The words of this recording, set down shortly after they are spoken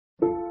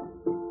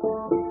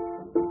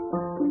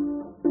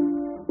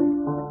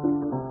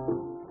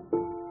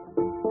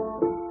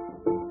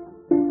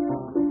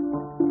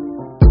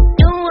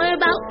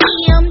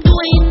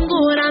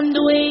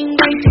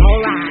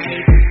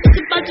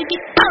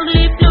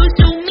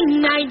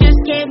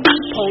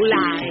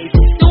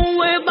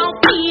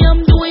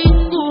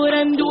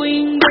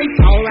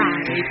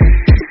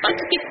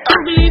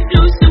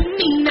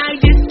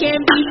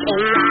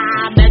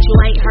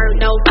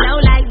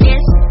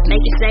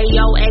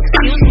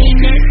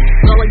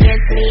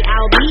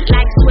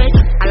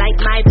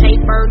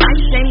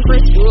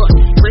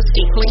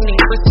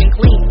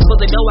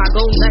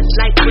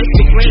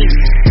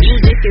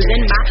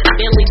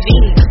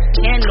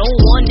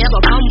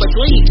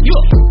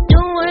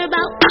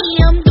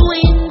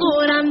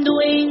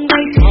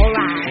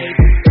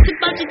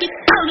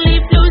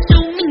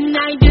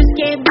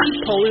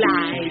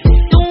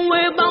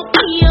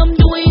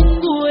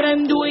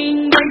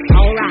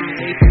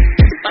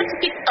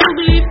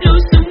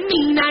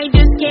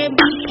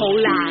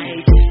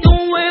polite.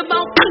 Don't worry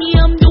about me,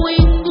 I'm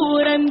doing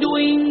good, I'm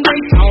doing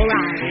great,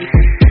 alright.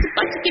 It's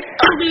about to get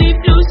ugly,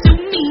 flows to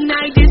me,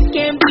 I just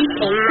can't be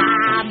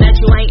polite. Bet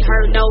you ain't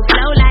heard no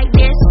flow like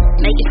this.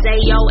 Make it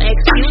say, yo,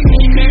 excuse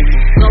me, miss.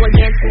 Go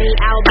against me,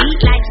 I'll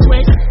beat like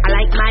Swiss. I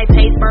like my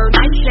paper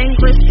nice and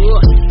crisp.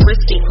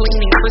 Crispy,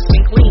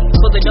 clean.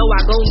 For the dough, I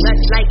go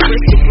nuts like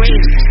Krispy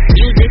Kreme.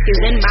 Music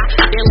is in my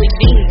daily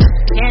beans,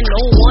 and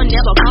no one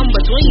ever come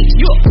between.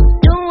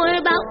 Don't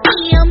worry about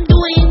me, I'm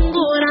doing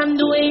good, I'm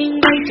doing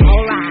great,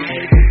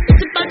 alright.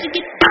 It's about to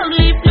get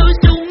ugly, flows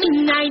to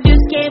me, I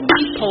just can't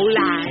be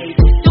polite.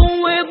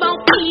 Don't worry about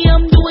me,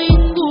 I'm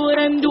doing good,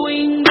 I'm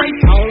doing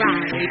great,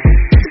 alright.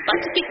 It's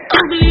about to get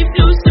ugly,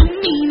 flows to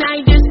me,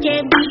 I just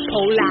can't be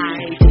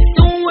polite.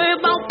 Don't worry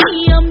about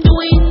me, I'm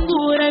doing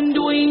good, I'm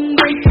doing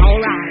great,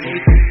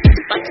 alright. It's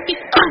about to get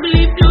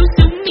ugly, flows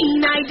to me,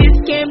 I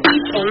just can't be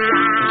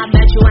polite.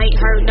 Bet you ain't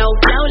heard no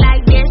flow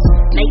like this.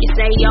 Make it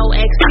say, yo,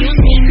 excuse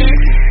me, miss.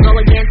 Go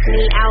against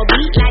me, I'll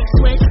beat like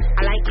Swiss.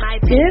 I like my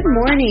paper. Good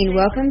morning.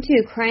 Welcome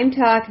to Crime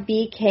Talk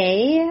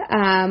BK,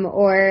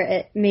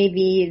 or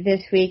maybe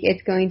this week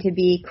it's going to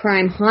be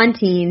Crime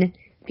Haunting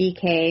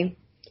BK.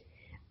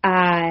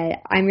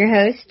 I'm your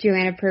host,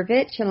 Joanna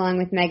Purvich, along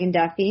with Megan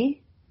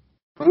Duffy.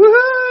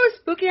 Woohoo!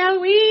 Spooky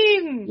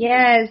Halloween!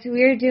 Yes,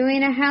 we're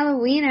doing a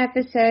Halloween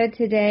episode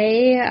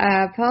today.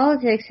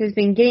 Politics has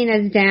been getting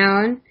us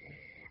down,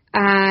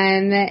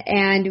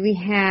 and we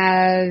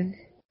have,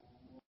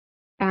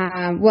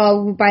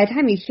 well, by the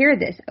time you hear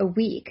this, a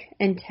week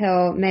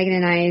until Megan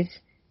and I's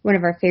one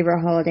of our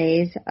favorite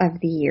holidays of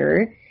the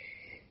year.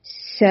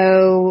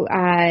 So,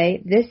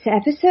 this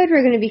episode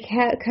we're going to be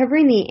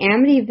covering the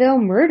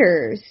Amityville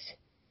murders,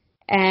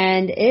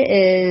 and it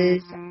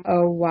is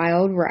a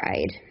wild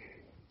ride.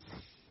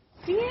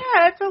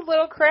 Yeah, it's a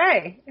little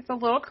cray.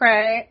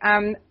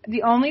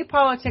 The only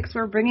politics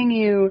we're bringing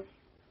you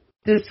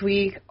this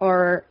week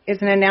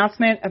is an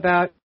announcement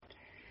about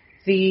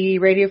the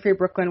Radio Free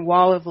Brooklyn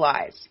Wall of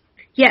Lies.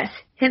 Yes,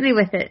 hit me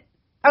with it.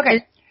 Okay.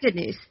 It's good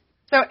news.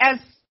 So as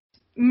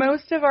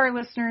most of our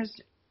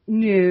listeners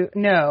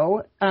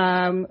know,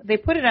 they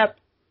put it up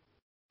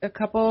a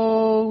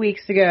couple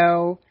weeks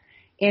ago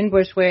in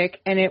Bushwick,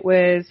 and it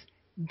was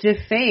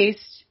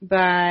defaced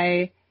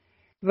by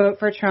Vote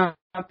for Trump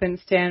and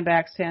Stand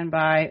Back, Stand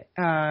By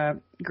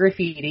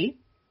graffiti.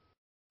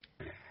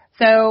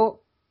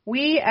 So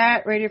we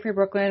at Radio Free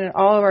Brooklyn and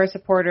all of our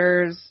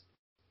supporters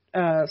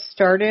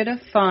started a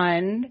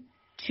fund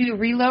to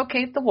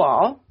relocate the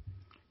wall,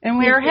 and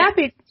we are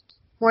happy.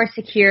 More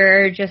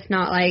secure, just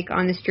not like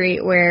on the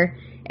street where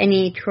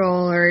any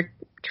troll or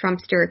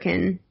Trumpster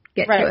can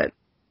get to it.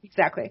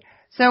 Exactly.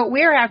 So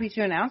we are happy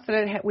to announce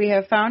that we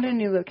have found a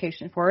new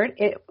location for it.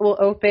 It will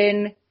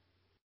open,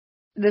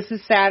 this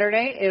is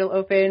Saturday, it'll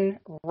open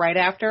right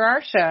after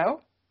our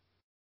show.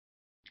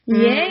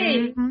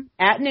 Yay!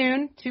 At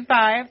noon, 2 to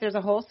 5, there's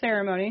a whole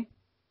ceremony.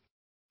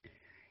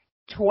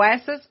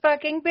 Twice as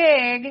fucking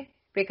big,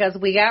 because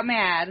we got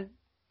mad.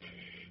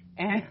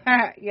 And,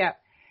 yeah.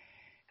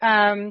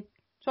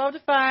 12 to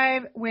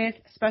 5 with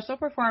special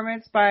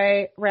performance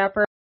by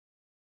rapper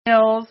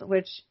Mills,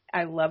 which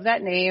I love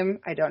that name.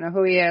 I don't know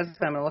who he is,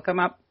 so I'm going to look him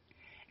up.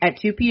 At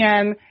 2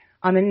 p.m.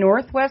 on the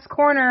northwest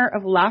corner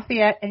of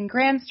Lafayette and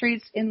Grand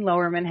Streets in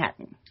Lower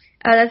Manhattan.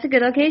 Oh, that's a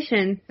good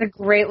location. It's a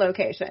great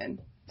location.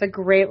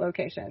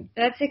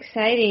 That's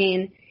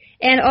exciting.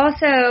 And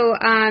also,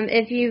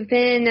 if you've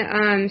been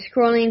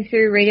scrolling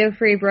through Radio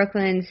Free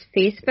Brooklyn's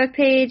Facebook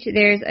page,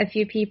 there's a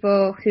few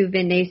people who've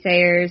been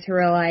naysayers who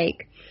are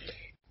like,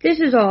 this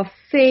is all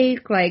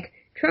fake, like,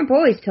 Trump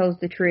always tells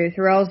the truth,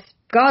 or else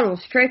God will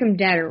strike him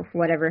dead, or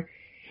whatever.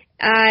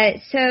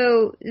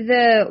 So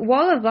the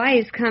Wall of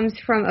Lies comes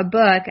from a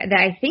book that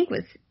I think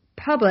was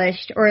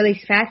published, or at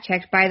least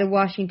fact-checked, by the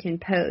Washington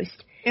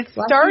Post. It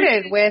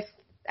started with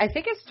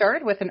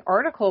an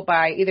article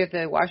by either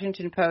the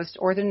Washington Post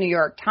or the New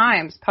York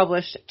Times,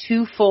 published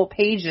 2 full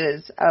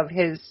pages of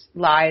his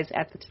lies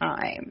at the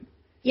time.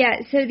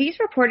 Yeah, so these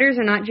reporters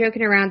are not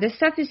joking around. This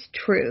stuff is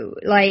true.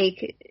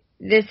 Like,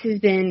 this has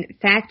been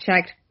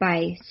fact-checked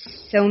by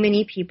so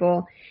many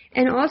people.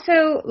 And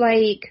also,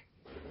 like,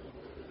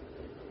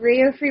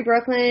 Radio Free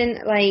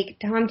Brooklyn, like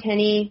Tom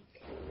Tenney,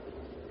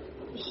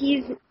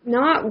 he's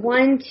not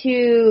one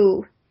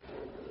to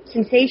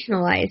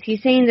sensationalize.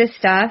 He's saying this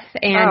stuff,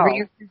 and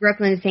Radio Free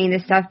Brooklyn is saying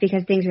this stuff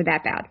because things are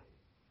that bad.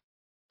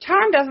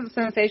 Tom doesn't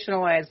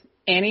sensationalize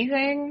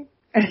anything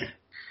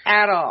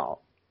at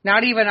all.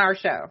 Not even our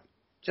show,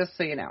 just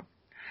so you know.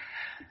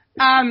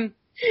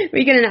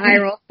 We get an eye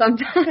roll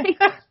sometimes.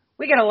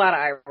 We get a lot of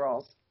eye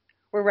rolls.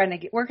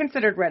 We're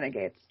considered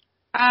renegades.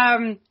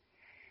 I'm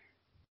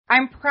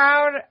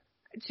proud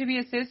to be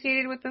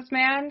associated with this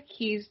man.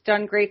 He's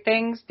done great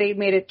things. They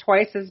made it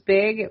twice as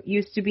big. It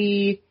used to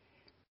be,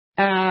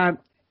 now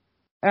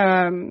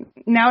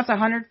it's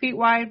 100 feet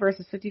wide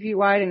versus 50 feet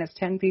wide, and it's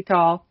 10 feet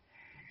tall.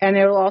 And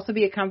it will also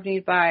be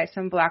accompanied by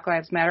some Black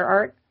Lives Matter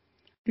art.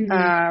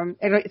 Mm-hmm.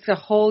 It's a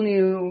whole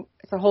new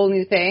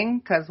thing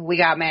because we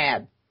got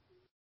mad.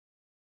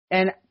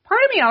 And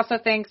part of me also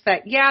thinks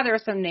that, yeah, there are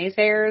some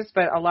naysayers,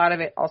 but a lot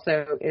of it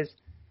also is,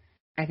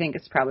 I think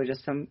it's probably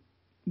just some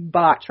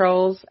bot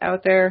trolls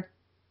out there.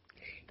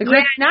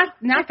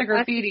 Not the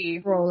graffiti.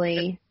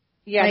 Trolly.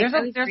 Yeah, like, I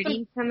was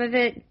reading some of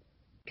it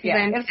because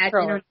I'm admin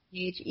on the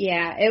page.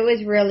 Yeah, it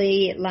was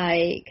really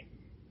like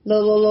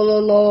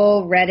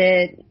lol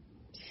Reddit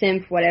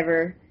simp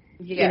whatever.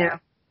 Yeah, you know.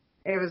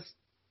 It was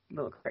a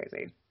little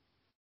crazy.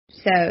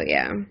 So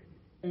yeah.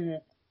 Mm-hmm.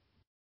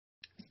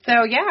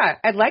 So yeah,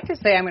 I'd like to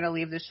say I'm going to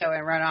leave the show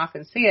and run off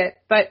and see it,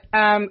 but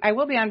I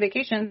will be on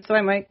vacation, so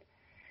I might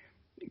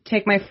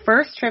take my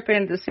first trip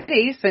into the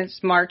city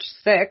since March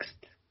 6th.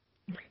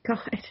 Oh my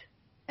God.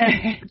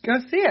 And go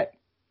see it.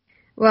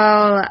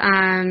 Well,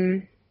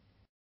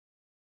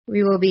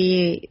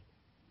 we're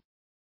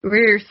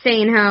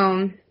staying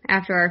home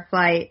after our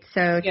flight,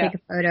 so take a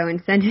photo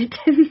and send it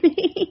to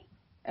me.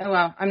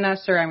 Well, I'm not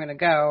sure I'm going to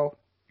go,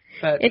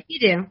 but if you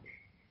do.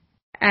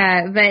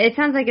 But it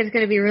sounds like it's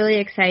going to be really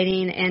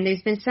exciting, and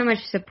there's been so much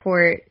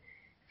support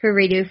for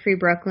Radio Free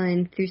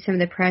Brooklyn through some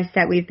of the press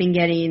that we've been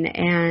getting,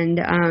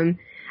 and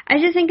I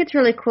just think it's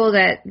really cool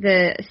that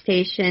the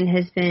station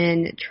has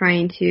been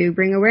trying to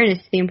bring awareness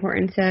to the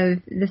importance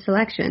of this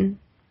election.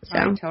 So.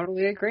 I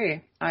totally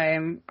agree. I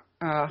am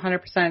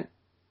 100%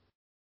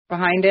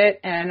 behind it,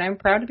 and I'm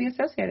proud to be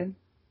associated.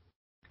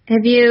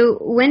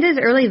 When does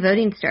early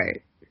voting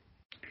start?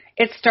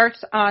 It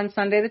starts on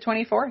Sunday the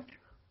 24th.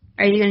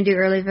 Are you going to do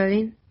early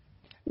voting?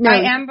 No, I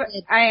am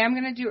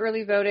going to do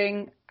early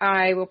voting.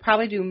 I will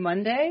probably do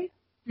Monday.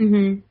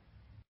 Mm-hmm.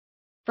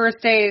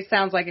 First day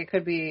sounds like it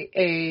could be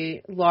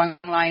a long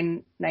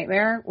line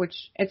nightmare, which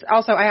it's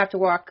also, I have to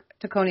walk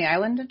to Coney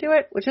Island to do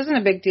it, which isn't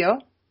a big deal.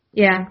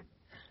 Yeah.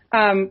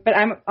 But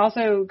I'm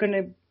also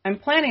I'm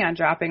planning on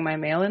dropping my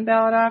mail-in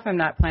ballot off. I'm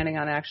not planning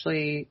on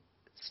actually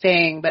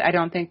staying, but I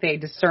don't think they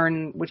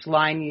discern which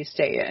line you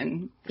stay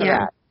in for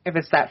that, if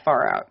it's that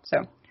far out.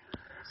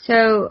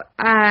 So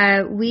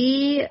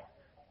we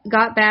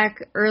got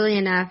back early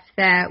enough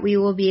that we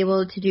will be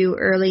able to do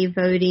early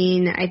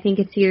voting. I think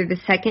it's either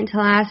the second to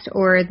last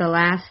or the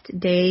last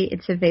day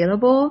it's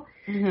available.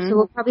 Mm-hmm. So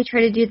we'll probably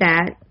try to do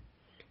that.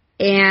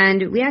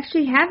 And we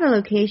actually have a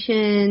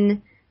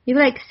location maybe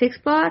like 6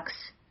 blocks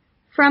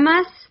from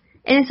us.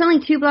 And it's only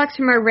 2 blocks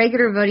from our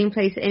regular voting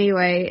place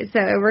anyway, so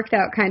it worked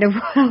out kind of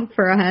well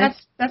for us.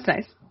 That's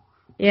nice.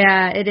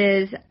 Yeah, it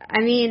is.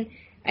 I mean,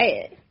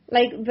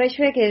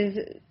 Bushwick is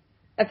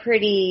a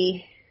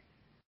pretty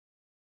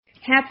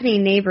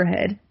happening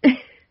neighborhood.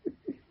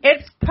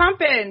 It's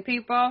pumping,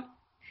 people.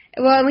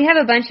 Well, we have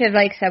a bunch of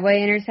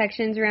subway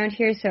intersections around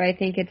here, so I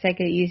think it's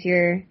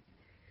easier.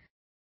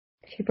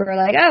 People are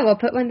like, oh, we'll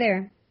put one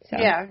there. So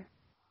yeah.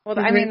 Well,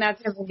 I mean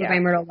that's by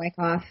Myrtle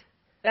Wyckoff.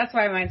 That's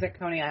why mine's at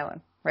Coney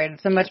Island, right?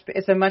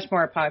 It's a much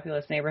more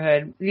populous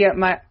neighborhood. Yeah,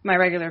 my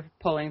regular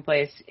polling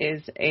place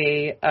is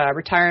a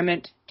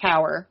retirement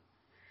tower.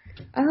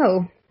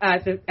 Oh.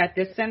 At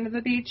this end of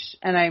the beach,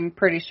 and I'm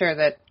pretty sure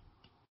that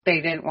they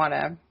didn't want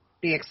to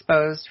be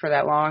exposed for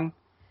that long.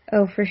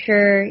 Oh, for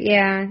sure,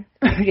 yeah.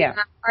 Yeah.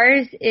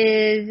 Ours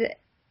is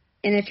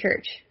in a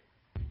church.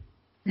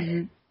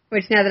 Mm-hmm.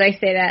 Which now that I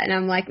say that, and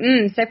I'm like,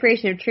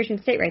 separation of church and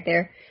state right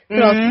there.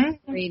 But also it's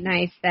really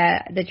nice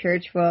that the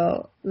church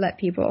will let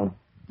people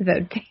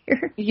vote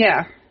there.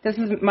 Yeah. This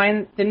is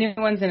mine. The new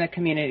one's in a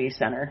community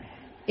center.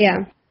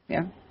 Yeah.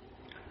 Yeah.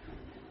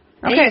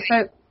 Okay,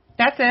 so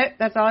that's it.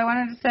 That's all I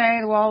wanted to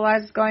say. The Wall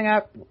Lies is going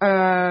up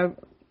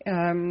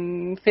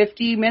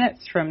 50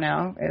 minutes from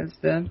now is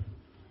the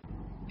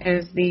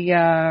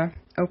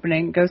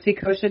opening. Go see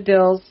Kosha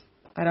Dills.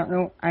 I don't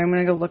know. I'm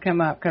going to go look him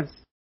up because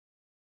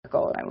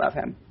I love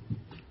him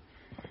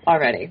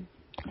already.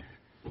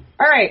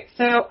 All right,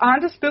 so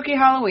on to Spooky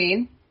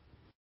Halloween.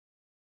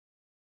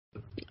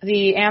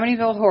 The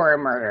Amityville Horror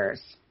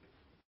Murders.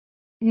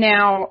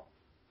 Now,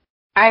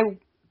 I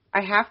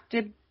have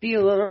to be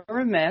a little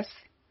remiss.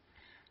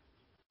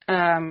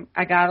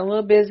 I got a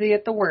little busy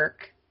at the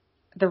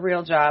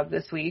real job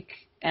this week,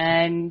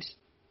 and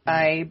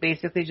I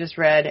basically just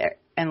read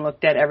and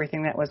looked at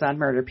everything that was on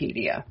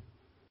Murderpedia.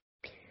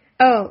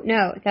 Oh,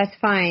 no, that's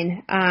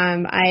fine.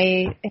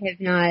 I have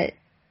not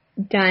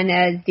done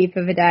as deep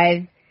of a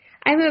dive.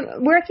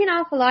 I'm working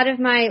off a lot of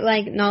my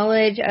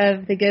knowledge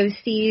of the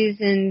ghosties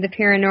and the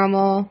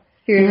paranormal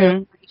through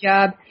the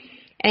job.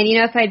 And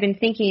if I'd been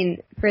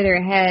thinking further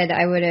ahead,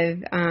 I would have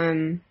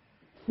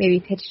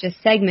maybe pitched a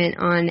segment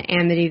on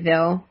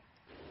Amityville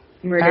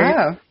murders.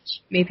 Oh.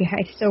 Maybe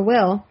I still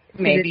will.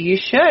 Maybe you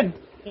should.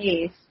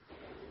 Case.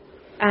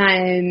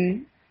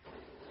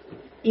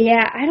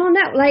 Yeah, I don't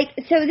know.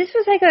 So this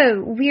was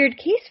a weird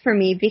case for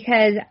me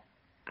because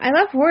I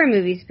love horror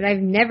movies, but I've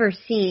never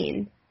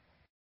seen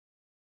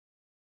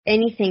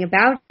anything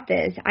about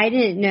this. I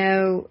didn't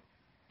know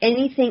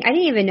anything. I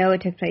didn't even know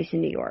it took place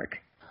in New York.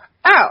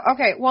 Oh,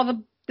 okay.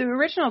 Well, the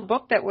original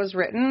book that was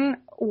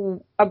written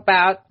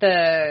about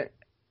the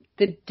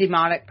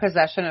demonic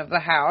possession of the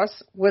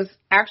house was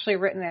actually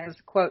written as,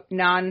 quote,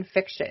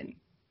 nonfiction.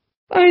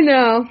 I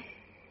know.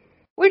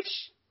 Which,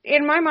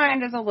 in my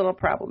mind, is a little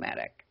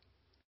problematic.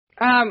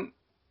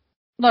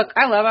 Look,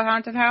 I love a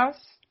haunted house,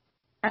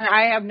 and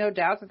I have no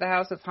doubt that the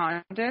house is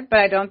haunted, but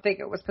I don't think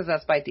it was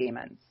possessed by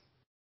demons.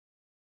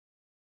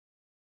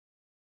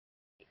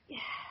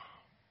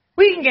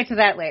 We can get to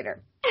that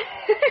later.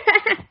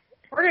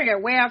 We're going to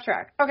get way off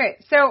track. Okay,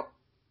 so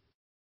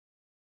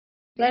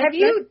let's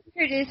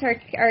introduce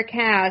our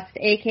cast,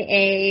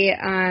 a.k.a.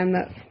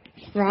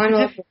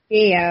 Ronald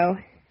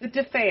DeFeo. The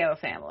DeFeo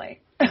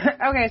family.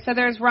 Okay, so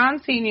there's Ron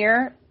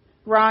Sr.,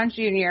 Ron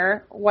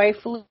Jr.,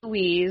 wife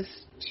Louise,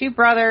 2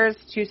 brothers,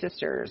 2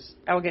 sisters.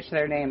 I will get to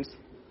their names.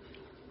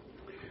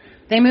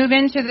 They move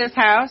into this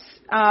house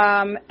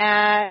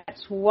at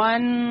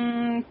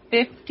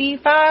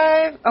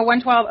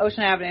 112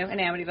 Ocean Avenue in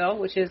Amityville,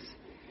 which is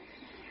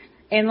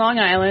in Long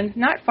Island,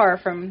 not far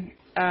from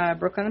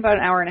Brooklyn, about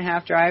an hour and a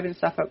half drive in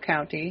Suffolk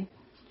County.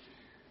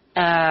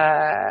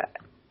 Ron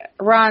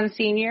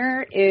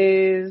Sr.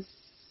 is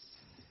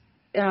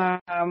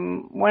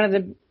one of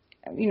the,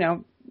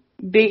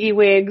 biggie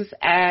wigs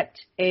at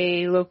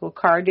a local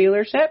car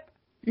dealership.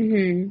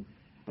 Mm-hmm.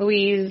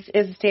 Louise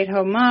is a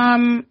stay-at-home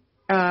mom.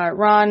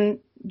 Ron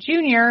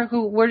Jr.,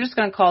 who we're just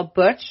going to call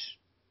Butch,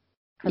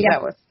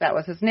 because that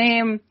was his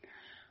name,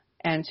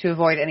 and to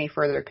avoid any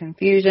further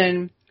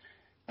confusion.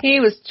 He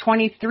was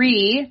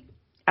 23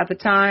 at the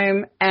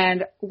time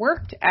and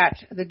worked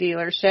at the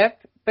dealership,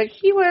 but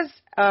he was,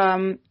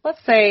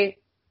 let's say,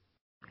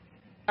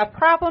 a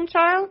problem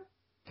child.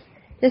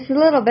 Just a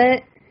little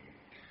bit.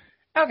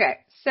 Okay,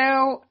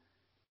 so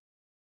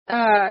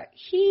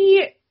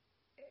he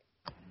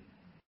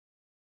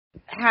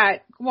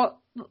had,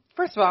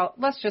 first of all,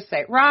 let's just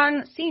say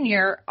Ron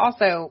Sr.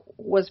 also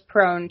was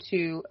prone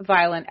to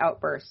violent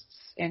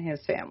outbursts in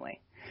his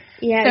family.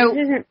 Yeah, so,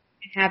 this isn't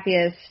the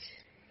happiest.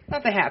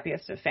 Not the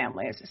happiest of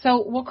families.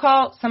 So we'll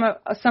call some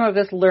of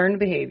this learned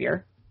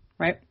behavior,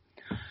 right?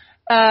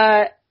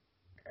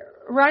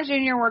 Ron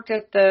Jr. worked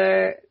at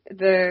the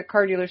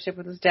car dealership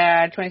with his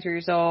dad, 23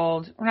 years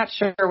old. We're not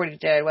sure what he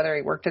did, whether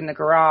he worked in the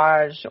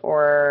garage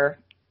or...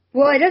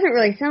 Well, it doesn't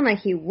really sound like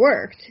he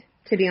worked,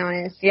 to be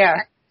honest.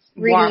 Yeah.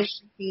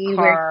 Washed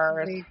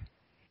cars.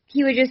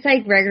 He would just,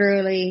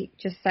 regularly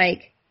just,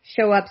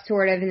 show up,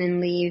 sort of, and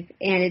then leave.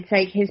 And it's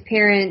his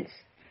parents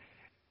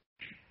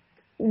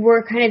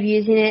were kind of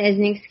using it as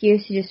an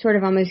excuse to just sort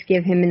of almost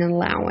give him an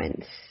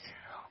allowance.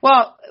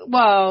 Well,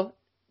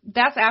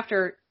 that's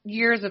after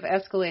years of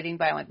escalating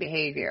violent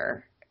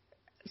behavior.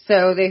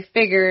 So they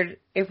figured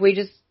if we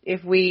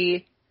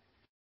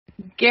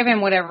give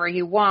him whatever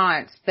he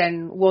wants,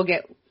 then we'll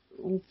get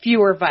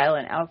fewer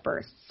violent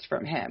outbursts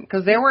from him.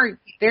 Because there were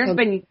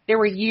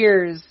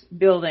years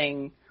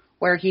building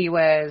where he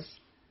was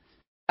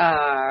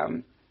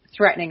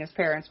threatening his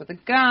parents with a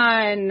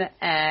gun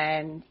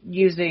and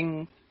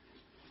using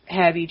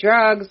heavy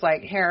drugs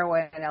like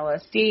heroin and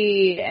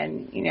LSD,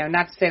 and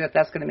not to say that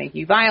that's going to make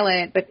you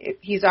violent, but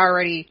his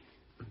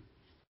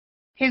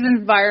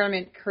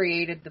environment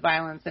created the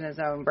violence in his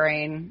own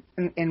brain,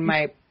 in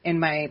my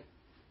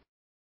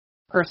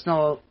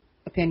personal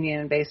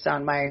opinion, based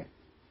on my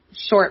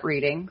short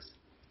readings.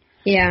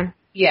 Yeah.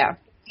 Yeah.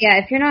 Yeah,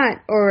 if you're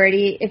not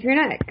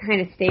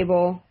kind of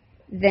stable,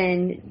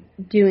 then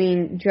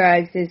doing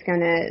drugs is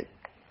gonna,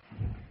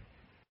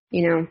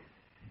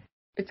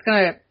 it's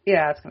gonna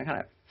kind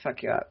of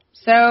fuck you up.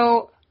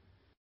 So,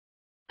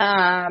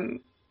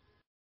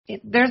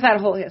 there's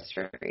that whole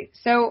history.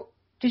 So,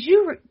 did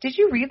you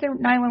read the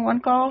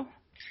 911 call?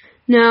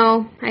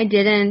 No, I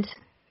didn't.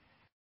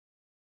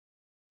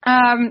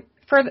 We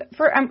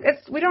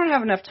don't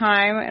have enough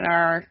time in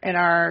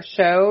our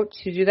show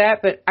to do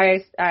that, but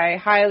I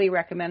highly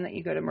recommend that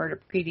you go to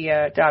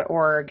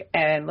murderpedia.org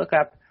and look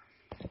up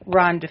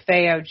Ron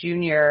DeFeo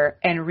Jr.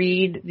 and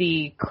read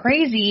the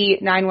crazy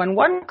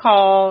 911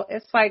 call.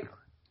 It's like,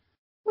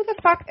 who the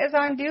fuck is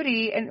on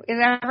duty and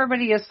is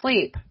everybody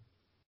asleep?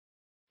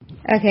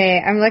 Okay,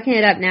 I'm looking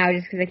it up now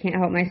just because I can't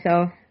help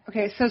myself.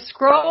 Okay, so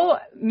scroll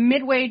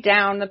midway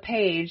down the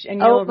page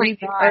and you'll read.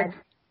 God.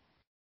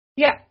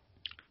 Yeah.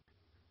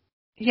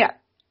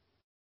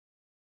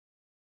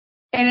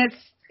 And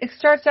it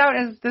starts out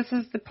as, "This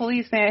is the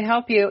police, may I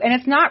help you?" And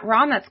it's not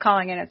Ron that's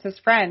calling in, it's his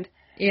friend.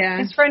 Yeah.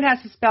 His friend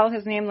has to spell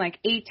his name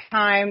 8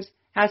 times,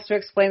 has to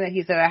explain that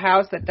he's at a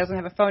house that doesn't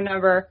have a phone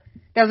number,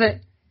 has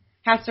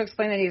to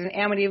explain that he's in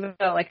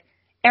Amityville.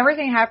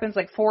 Everything happens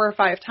 4 or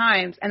 5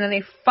 times, and then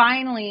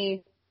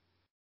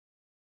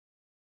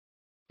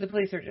the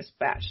police are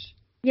dispatched.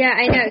 Yeah,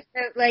 I know.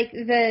 So,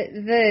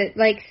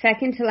 the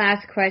second to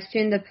last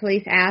question the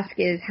police ask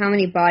is, how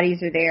many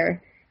bodies are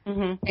there?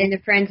 Mm-hmm. And the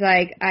friend's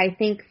like, I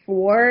think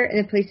 4.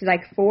 And the police is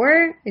like,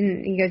 4?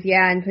 And he goes,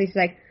 yeah. And the police is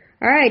like,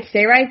 all right,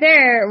 stay right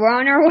there. We're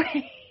on our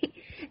way.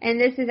 And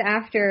this is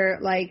after,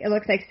 it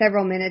looks like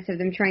several minutes of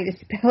them trying to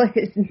spell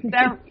his name.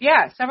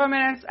 Several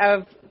minutes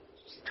of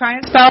trying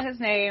to spell his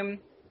name,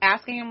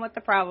 asking him what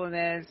the problem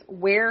is,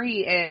 where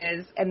he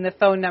is, and the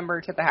phone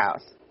number to the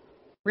house.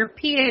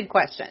 Repeated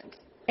questions.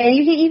 And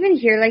you can even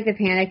hear, the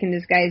panic in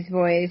this guy's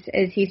voice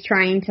as he's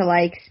trying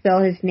to,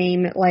 spell his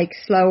name,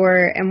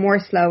 slower and more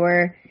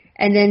slower.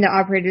 And then the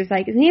operator's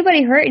like, is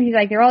anybody hurt? And he's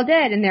like, they're all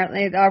dead. And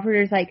the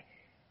operator's like,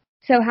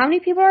 so how many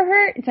people are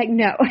hurt? It's like,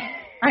 no.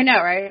 I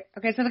know, right?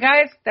 Okay, so the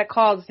guy that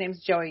called, his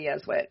name's Joey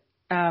Yeswit.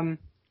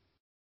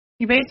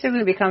 He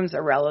basically becomes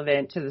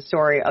irrelevant to the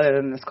story other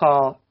than this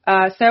call.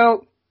 Well,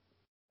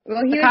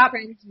 he was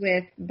friends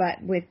with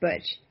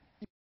Butch.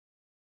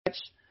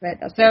 But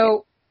that's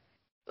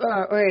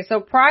okay,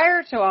 so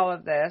prior to all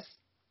of this,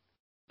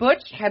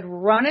 Butch had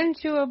run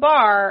into a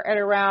bar at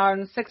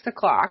around 6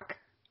 o'clock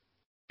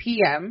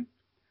p.m.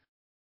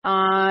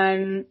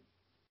 on,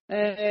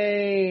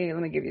 let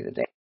me give you the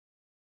date.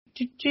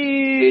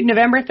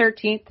 November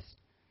 13th,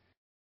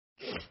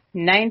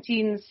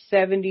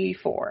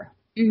 1974.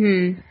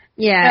 Mm-hmm.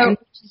 Yeah, so,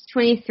 he's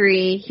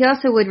 23. He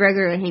also would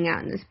regularly hang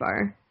out in this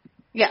bar.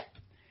 Yeah.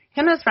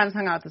 Him and his friends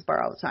hung out at this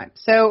bar all the time.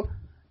 So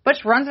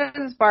Butch runs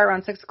into this bar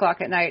around 6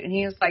 o'clock at night, and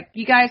he's like,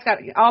 you guys got,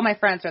 all my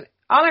friends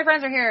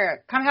are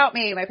here. Come help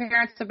me. My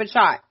parents have been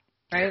shot.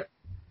 Right?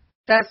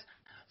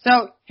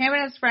 So him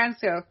and his friends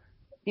go,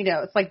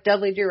 it's like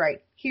Dudley Do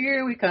Right.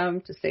 Here we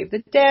come to save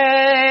the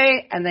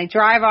day. And they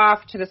drive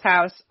off to this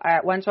house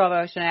at 112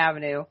 Ocean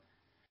Avenue.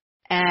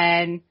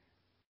 And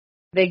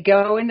they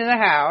go into the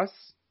house.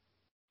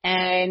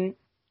 And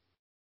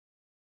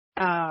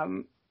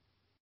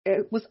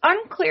it was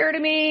unclear to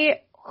me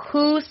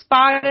who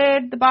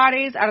spotted the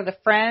bodies out of the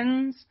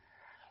friends.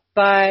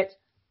 But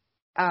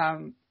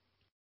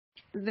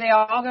they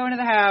all go into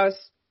the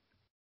house.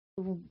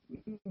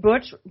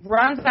 Butch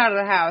runs out of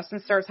the house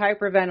and starts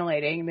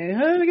hyperventilating.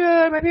 Oh my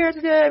God, my parents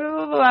are dead,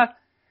 blah, blah,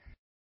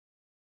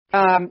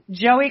 blah.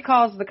 Joey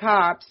calls the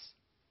cops.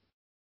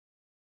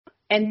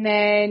 And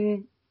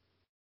then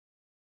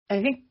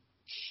I think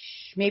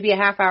maybe a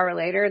half hour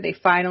later, they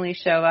finally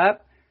show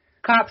up.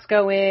 Cops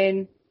go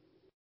in.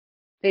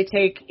 They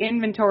take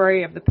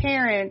inventory of the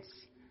parents.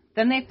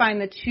 Then they find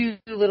the two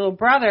little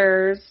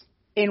brothers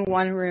in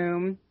one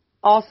room,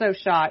 also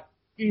shot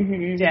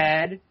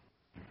dead.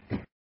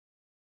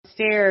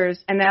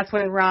 Stairs, and that's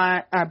when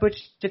Butch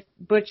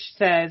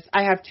says,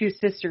 I have two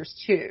sisters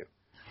too.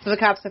 So the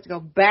cops have to go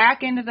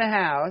back into the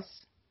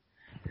house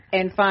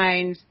and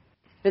find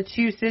the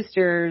two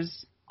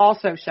sisters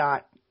also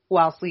shot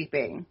while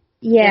sleeping.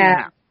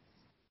 Yeah.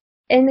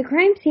 And the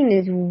crime scene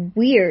is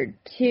weird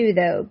too,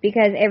 though,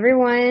 because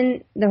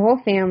everyone, the whole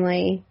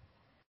family,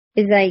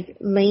 is like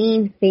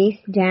laying face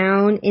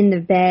down in the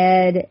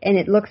bed, and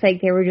it looks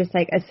like they were just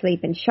like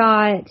asleep and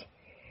shot.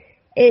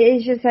 It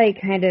is just like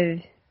kind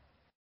of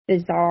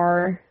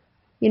bizarre,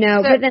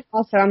 but then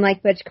also I'm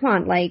like, Butch, come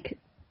on, like,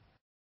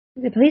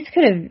 the police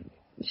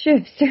should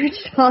have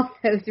searched all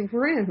those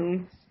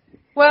rooms.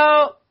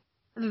 Well,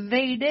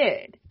 they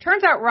did.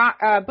 Turns out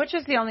Butch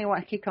is the only one,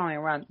 I keep calling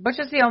him Ron, Butch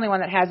is the only one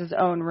that has his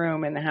own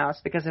room in the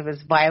house because of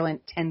his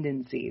violent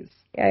tendencies.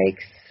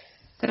 Yikes.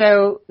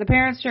 So the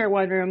parents share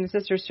one room, the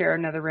sisters share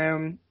another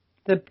room,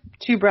 the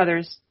two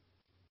brothers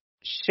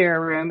share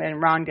a room,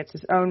 and Ron gets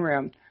his own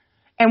room.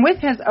 And with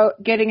his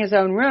getting his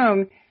own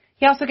room,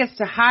 he also gets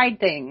to hide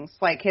things,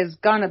 like his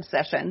gun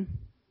obsession.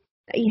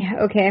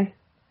 Yeah, okay.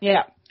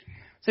 Yeah.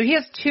 So he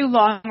has two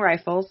Marlin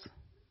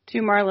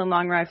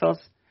long rifles.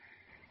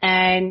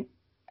 And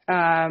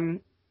so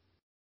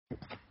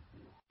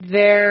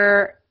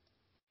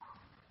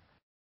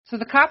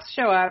the cops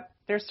show up.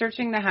 They're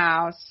searching the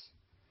house,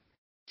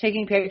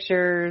 taking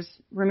pictures,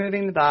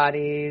 removing the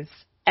bodies.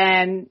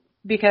 And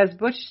because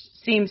Butch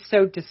seems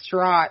so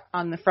distraught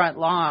on the front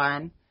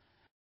lawn,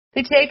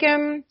 they take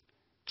him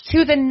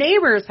to the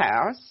neighbor's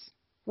house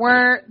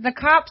where the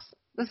cops,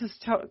 this is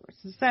the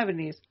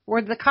 70s,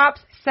 where the cops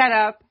set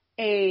up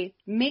a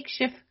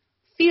makeshift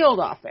field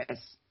office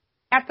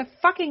at the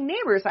fucking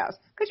neighbor's house.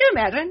 Could you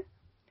imagine?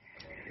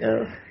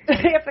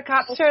 If the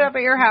cops showed up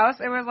at your house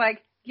and was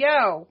like,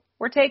 yo,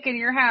 we're taking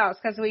your house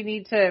because we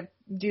need to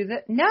do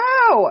this.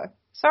 No!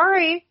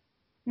 Sorry.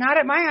 Not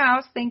at my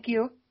house. Thank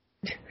you.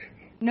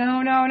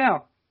 No.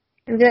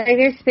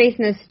 There's space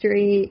in the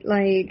street,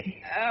 like...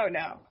 Oh,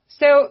 no.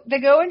 So they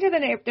go into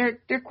the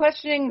they're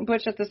questioning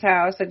Butch at this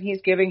house, and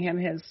he's giving him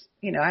his,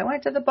 I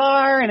went to the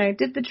bar, and I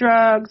did the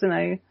drugs, and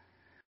I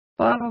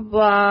blah, blah,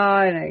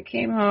 blah, and I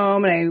came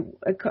home, and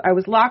I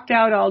was locked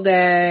out all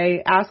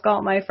day, asked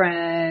all my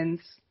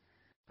friends,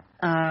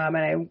 and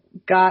I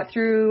got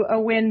through a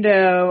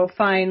window,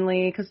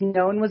 finally, because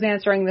no one was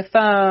answering the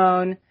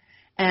phone,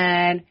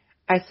 and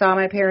I saw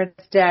my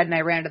parents dead, and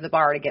I ran to the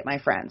bar to get my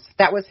friends.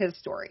 That was his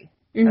story.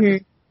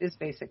 That's his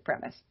basic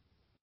premise.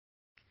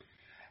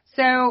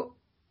 So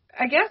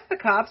I guess the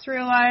cops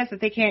realize that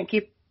they can't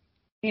keep,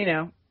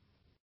 the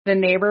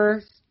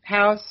neighbor's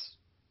house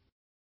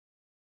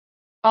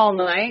all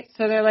night.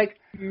 So they're like,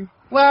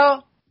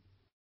 well,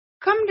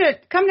 come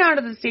down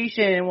to the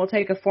station and we'll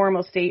take a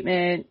formal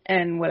statement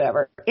and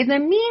whatever. In the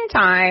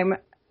meantime,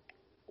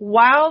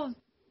 while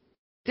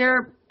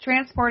they're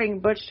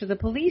transporting Butch to the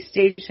police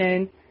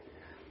station,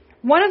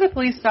 one of the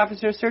police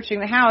officers searching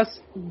the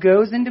house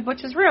goes into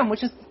Butch's room,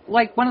 which is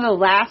like one of the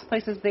last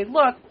places they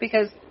look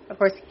because, of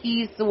course,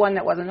 he's the one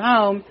that wasn't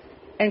home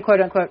and,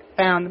 quote-unquote,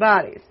 found the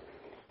bodies.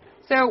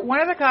 So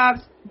one of the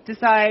cops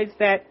decides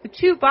that the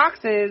two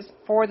boxes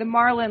for the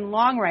Marlin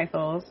long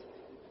rifles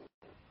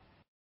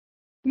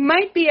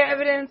might be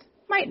evidence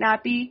might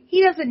not be.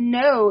 He doesn't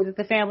know that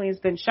the family has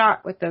been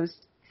shot with those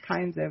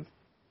kinds of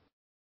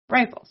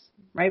rifles,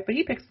 right? But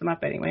he picks them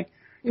up anyway.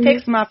 Mm-hmm.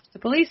 Takes them off to the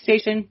police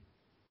station,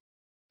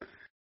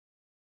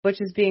 which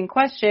is being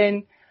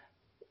questioned.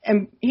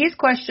 And he's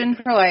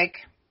questioned for like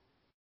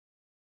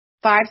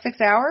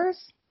 5-6 hours.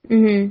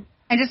 Mm-hmm.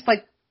 And just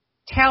like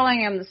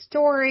telling him the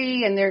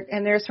story, and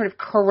they're sort of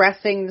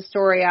caressing the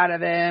story out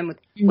of him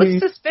with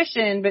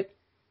suspicion, but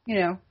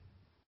they're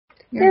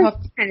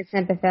kind of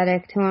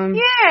sympathetic to him.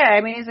 Yeah, I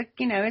mean he's a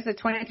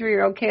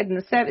 23-year-old kid in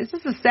the it's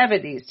just the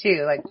 70s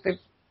too. Like they're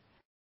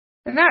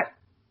not.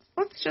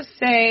 Let's just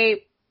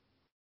say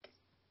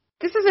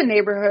this is a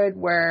neighborhood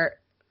where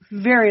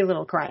very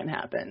little crime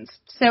happens.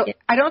 So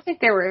I don't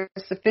think they were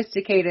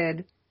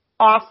sophisticated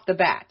off the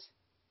bat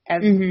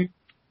as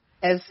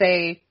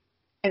say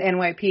an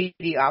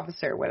NYPD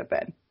officer would have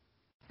been.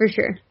 For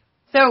sure.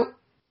 So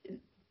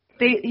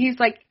he's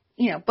like,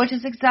 Butch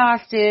is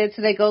exhausted,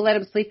 so they go let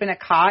him sleep in a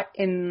cot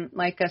in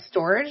like a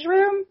storage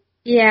room.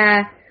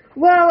 Yeah.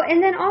 Well,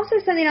 and then also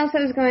something else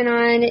that was going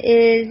on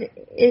is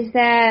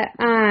that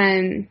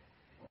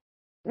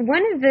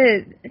one of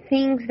the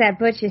things that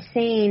Butch is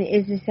saying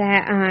is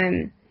that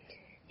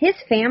his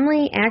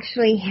family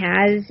actually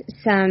has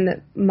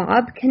some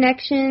mob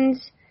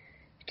connections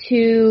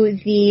to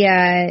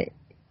the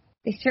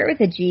they start with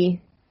a G.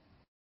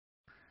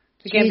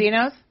 The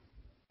Gambinos?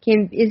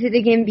 Is it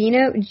the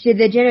Gambino?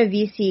 The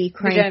Genovese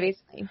crime. The Genovese.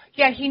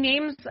 Yeah, he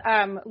names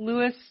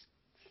Louis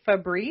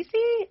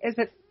Fabrizi. Is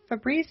it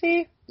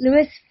Fabrizi?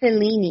 Louis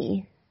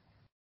Fellini.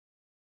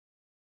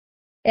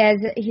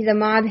 As he's a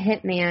mob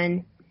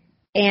hitman,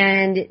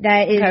 and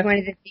that is one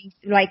of the things.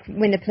 Like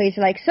when the police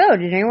are like, "So,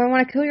 did anyone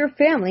want to kill your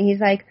family?" He's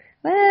like,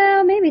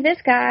 "Well, maybe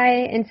this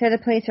guy." And so the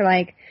police are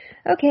like,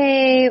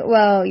 "Okay,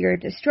 well, you're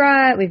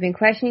distraught. We've been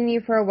questioning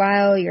you for a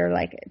while. You're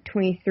like a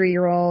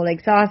 23-year-old,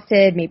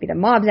 exhausted. Maybe the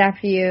mob's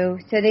after you."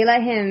 So they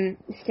let him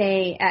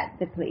stay at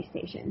the police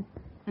station.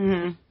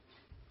 Mm-hmm.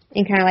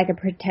 In kind of like a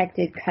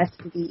protected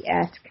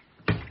custody-esque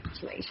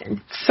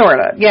situation. Sort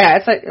of. Yeah,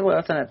 it's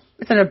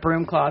in a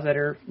broom closet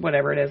or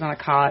whatever it is on a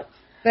cot.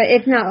 But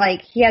it's not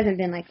like he hasn't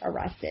been like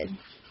arrested.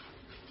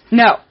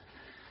 No,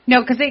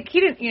 because he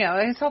didn't.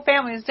 His whole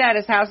family is dead.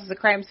 His house is a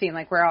crime scene.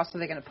 Like, where else are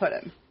they going to put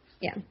him?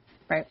 Yeah.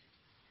 Right.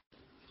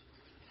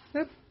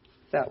 Oops,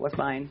 that was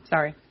mine.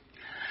 Sorry.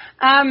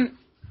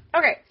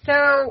 Okay,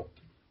 so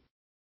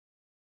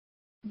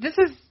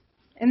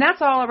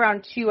that's all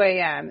around 2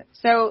 a.m.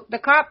 So the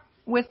cop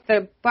with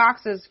the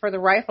boxes for the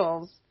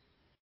rifles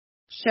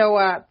show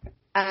up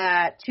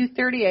at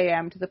 2:30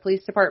 a.m. to the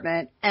police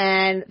department,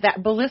 and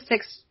that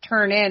ballistics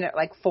turn in at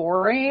like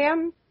 4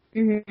 a.m.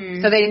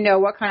 Mm-hmm. So they know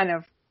what kind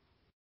of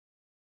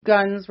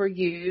guns were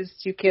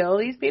used to kill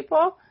these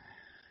people.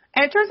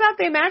 And it turns out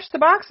they matched the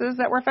boxes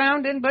that were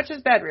found in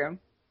Butch's bedroom.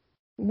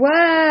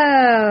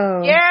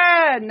 Whoa.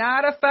 Yeah,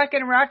 not a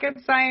fucking rocket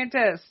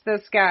scientist,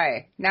 this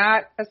guy.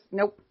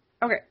 Nope.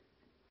 Okay.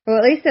 Well,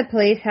 at least the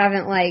police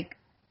haven't,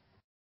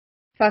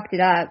 fucked it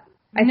up.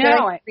 I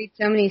feel like I read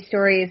so many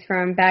stories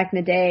from back in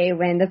the day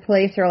when the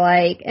police are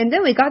like, and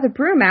then we got the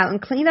broom out and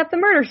cleaned up the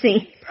murder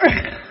scene.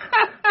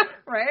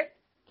 Right?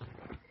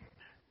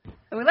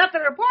 And we left the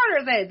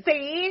reporters in,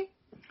 see?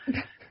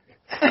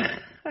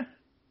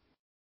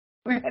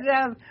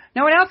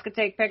 No one else could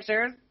take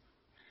pictures.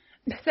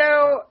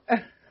 So,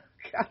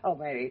 God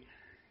almighty.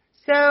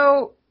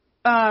 So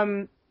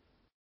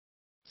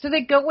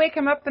they go wake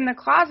him up in the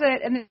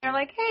closet, and they're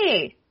like,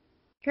 "Hey,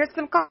 here's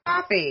some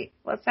coffee.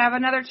 Let's have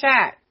another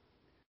chat.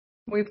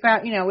 We've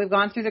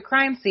gone through the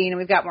crime scene, and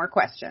we've got more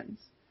questions."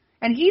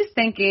 And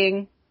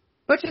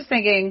Butch is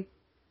thinking,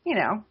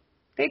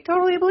 they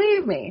totally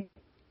believe me.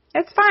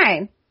 It's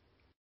fine.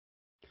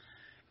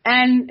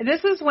 And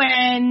this is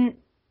when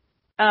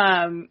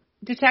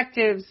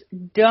detectives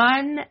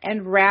Dunn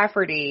and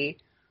Rafferty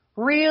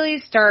really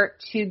start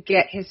to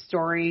get his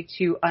story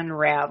to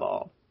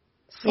unravel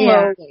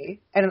slowly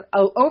and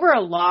over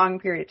a long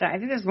period of time. I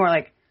think there's more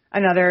like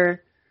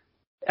another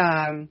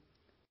 2-3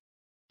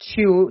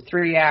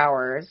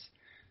 hours.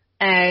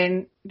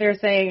 And they're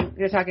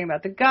talking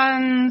about the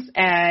guns,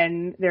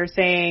 and they're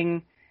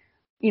saying,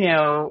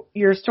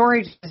 your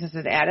story just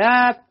doesn't add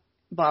up,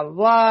 blah, blah,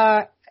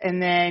 blah.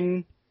 And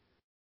then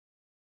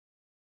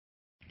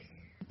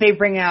they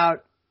bring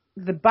out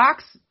the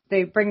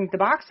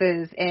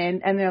boxes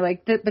in, and they're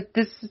like, but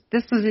this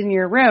was in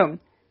your room.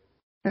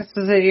 This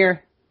was in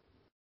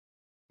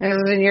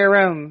your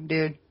room,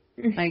 dude.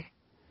 Like,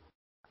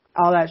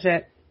 all that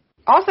shit.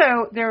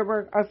 Also, there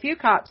were a few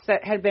cops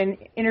that had been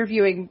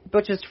interviewing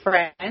Butch's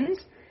friends,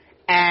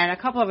 and a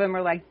couple of them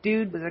were like,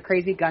 dude was a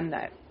crazy gun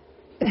nut.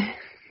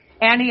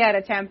 And he had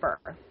a temper.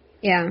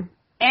 Yeah.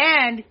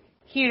 And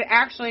he had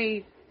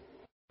actually,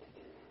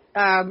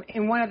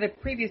 in one of the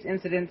previous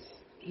incidents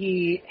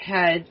he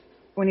had,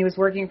 when he was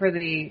working for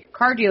the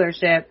car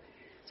dealership,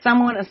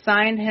 someone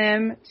assigned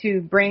him to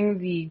bring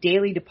the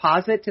daily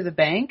deposit to the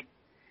bank.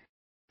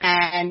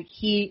 And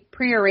he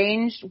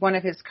prearranged one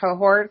of his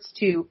cohorts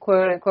to,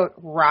 quote unquote,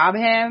 rob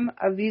him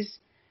of these,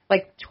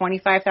 like,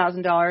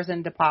 $25,000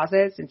 in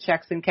deposits and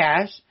checks and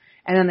cash.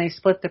 and then they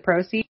split the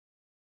proceeds.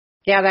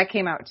 Yeah, that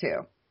came out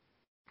too.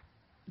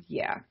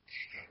 Yeah.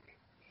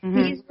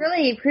 Mm-hmm. He's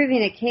really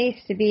proving a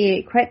case to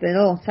be quite the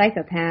little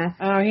psychopath.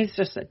 Oh, he's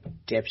just a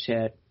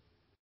dipshit.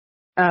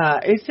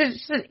 It's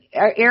just an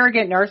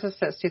arrogant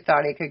narcissist who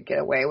thought he could get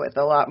away with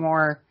a lot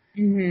more.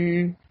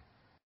 Mm-hmm.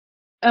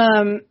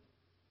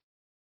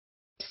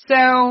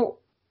 So,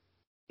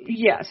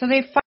 yeah, so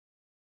they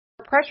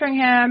pressuring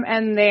him,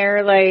 and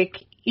they're like,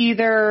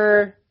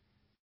 either,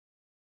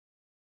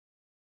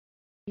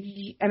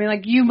 I mean,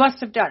 like, you must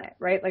have done it,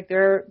 right? Like,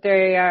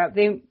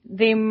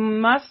 they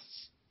must.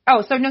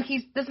 Oh, so no,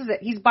 this is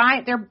it. He's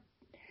buying.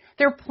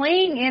 They're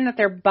playing in that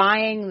they're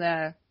buying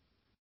the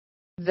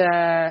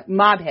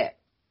mob hit.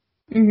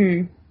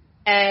 Mm-hmm.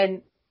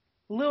 And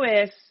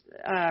Lewis,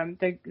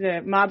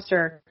 the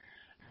mobster.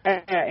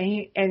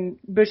 And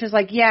Bush is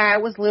like, yeah,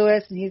 it was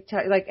Lewis, and he's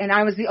and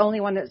I was the only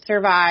one that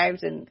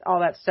survived, and all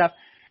that stuff.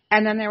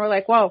 And then they were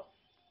like, well,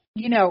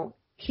 you know,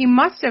 he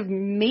must have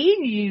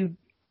made you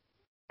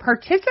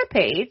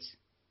participate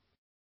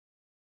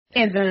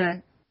in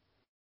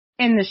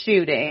the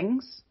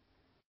shootings,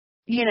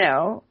 you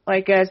know,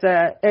 like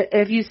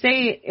if you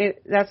say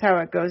that's how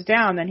it goes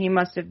down, then he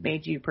must have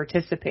made you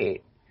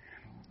participate.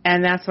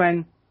 And that's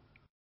when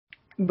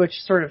Butch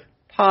sort of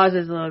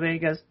pauses a little bit. He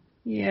goes,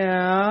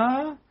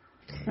 yeah,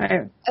 could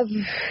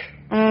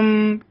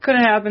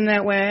have happened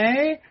that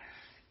way.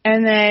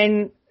 And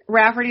then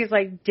Rafferty's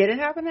like, did it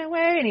happen that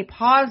way? And he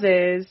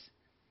pauses,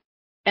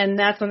 and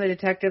that's when the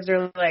detectives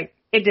are like,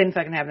 it didn't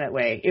fucking happen that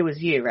way. It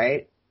was you,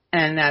 right?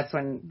 And that's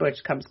when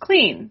Butch comes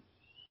clean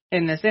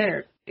in this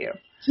interview.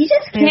 He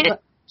just can't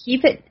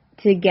keep it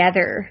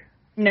together.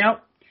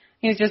 Nope.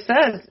 He just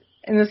says,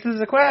 and this is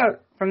a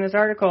quote from this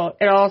article,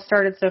 it all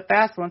started so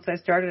fast. Once I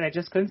started, I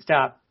just couldn't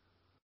stop.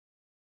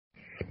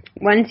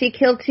 Once you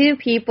kill 2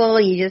 people,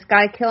 you just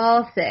gotta kill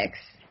all 6.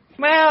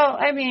 Well,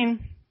 I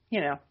mean,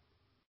 you know.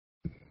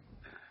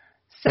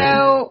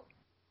 So,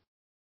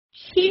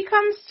 he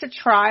comes to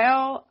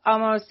trial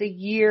almost a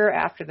year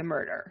after the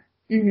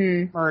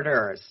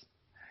murders.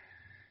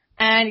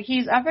 And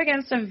he's up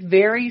against a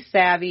very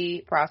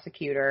savvy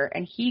prosecutor,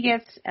 and he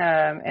gets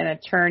an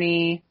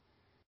attorney.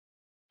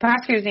 The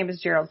prosecutor's name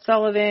is Gerald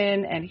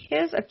Sullivan, and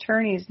his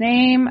attorney's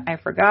name, I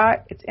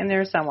forgot, it's in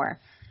there somewhere.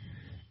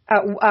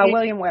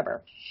 William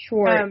Weber.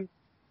 Sure.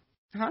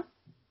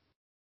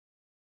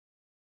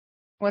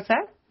 What's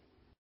that?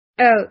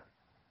 Oh,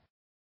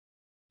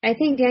 I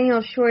think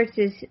Daniel Schwartz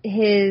is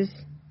his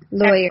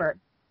lawyer.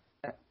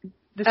 Expert.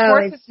 The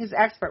Schwartz is his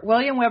expert.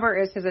 William Weber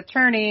is his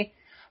attorney.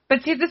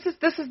 But see, this is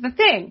the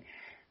thing.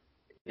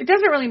 It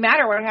doesn't really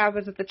matter what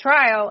happens at the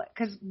trial,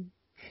 because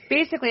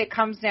basically it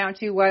comes down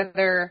to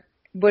whether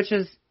Butch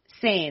is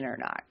sane or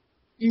not.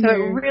 Mm-hmm. So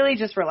it really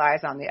just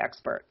relies on the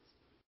experts.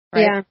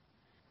 Right? Yeah.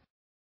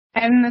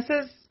 And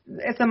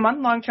it's a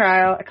month-long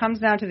trial. It comes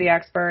down to the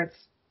experts.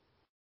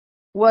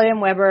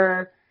 William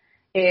Weber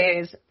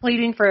is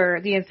pleading for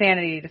the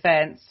insanity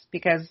defense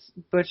because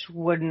Butch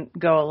wouldn't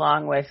go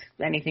along with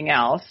anything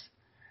else.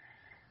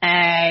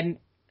 And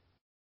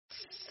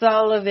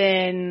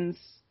Sullivan's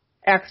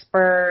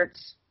expert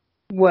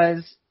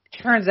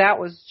turns out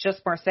was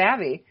just more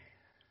savvy.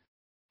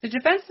 The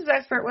defense's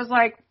expert was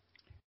like,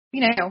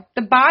 you know,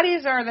 the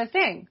bodies are the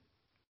thing.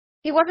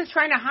 He wasn't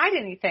trying to hide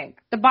anything.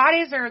 The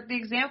bodies are the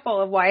example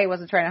of why he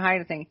wasn't trying to hide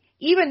anything.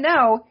 Even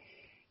though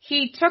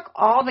he took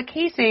all the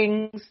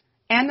casings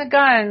and the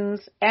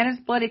guns and his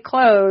bloody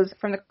clothes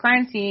from the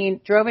crime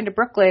scene, drove into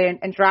Brooklyn,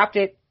 and dropped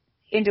it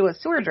into a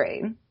sewer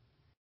drain.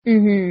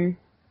 Mm-hmm.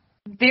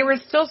 They were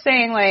still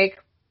saying, like,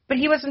 but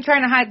he wasn't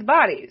trying to hide the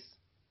bodies.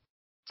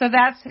 So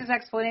that's his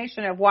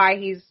explanation of why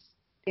he's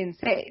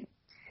insane.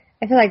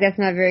 I feel like that's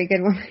not a very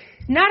good one.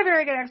 Not a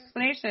very good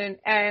explanation,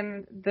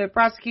 and the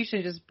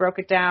prosecution just broke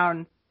it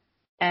down,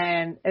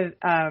 and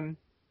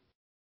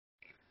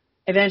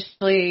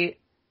eventually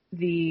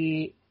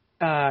the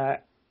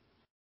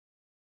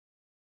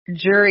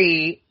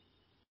jury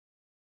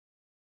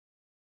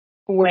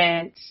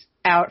went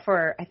out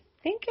for, I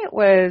think it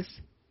was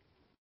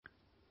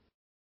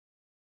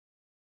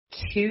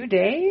 2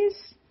 days.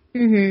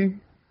 Mm-hmm.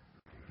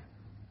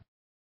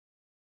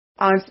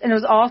 And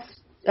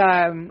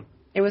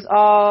it was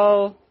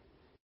all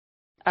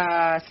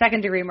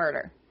second-degree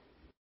murder,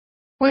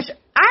 which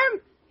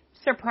I'm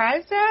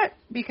surprised at,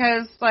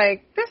 because,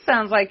 like, this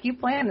sounds like you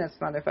planned this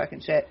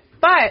motherfucking shit.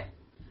 But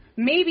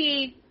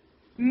maybe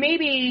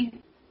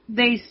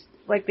they,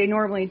 like they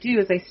normally do,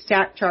 is they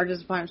stack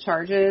charges upon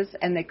charges,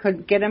 and they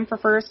couldn't get him for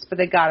first, but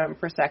they got him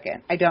for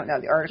second. I don't know.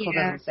 The article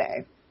doesn't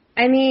say.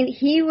 I mean,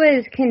 he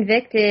was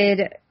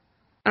convicted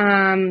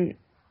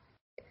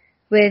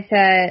with,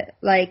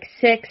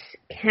 6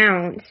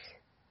 counts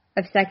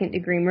of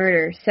second-degree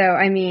murder. So,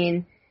 I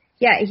mean,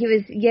 yeah, he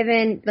was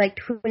given,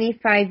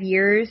 25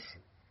 years.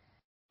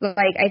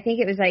 I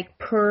think it was,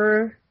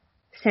 per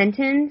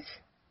sentence.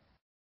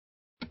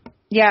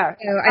 Yeah.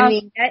 So, I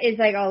mean, that is,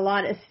 a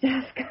lot of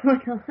stuff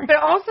going on. But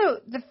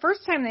also, the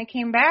first time they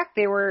came back,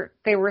 they were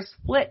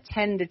split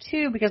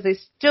 10-2 because they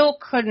still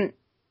couldn't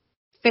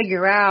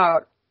figure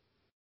out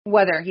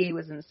whether he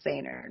was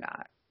insane or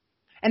not.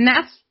 And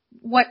that's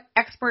what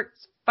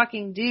experts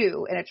fucking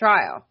do in a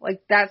trial.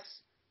 Like, that's,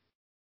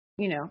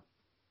 you know,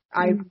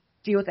 I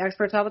deal with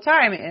experts all the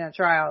time in a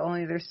trial,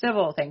 only they're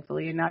civil,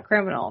 thankfully, and not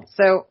criminal.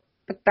 So,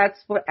 but that's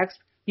what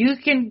you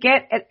can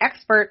get an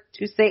expert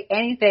to say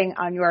anything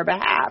on your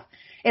behalf.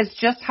 It's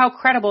just how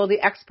credible the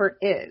expert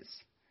is.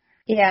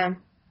 Yeah.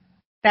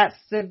 That's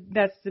the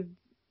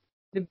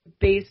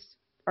base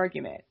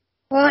argument.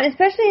 Well,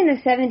 especially in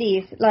the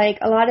 70s, like,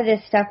 a lot of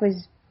this stuff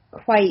was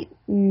quite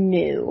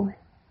new.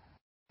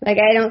 Like,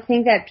 I don't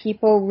think that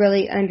people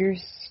really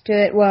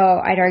understood,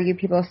 well, I'd argue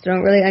people still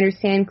don't really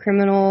understand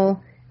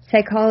criminal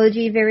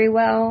psychology very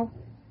well.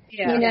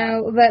 Yeah. You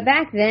know, but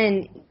back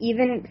then,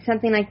 even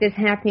something like this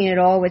happening at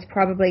all was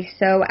probably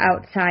so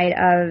outside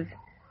of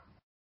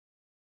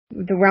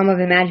the realm of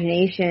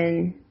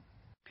imagination.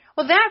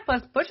 Well, that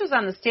plus Butch was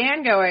on the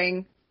stand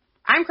going,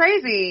 I'm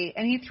crazy.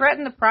 And he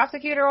threatened the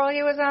prosecutor while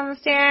he was on the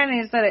stand.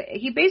 And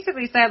he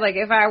basically said, like,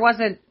 if I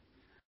wasn't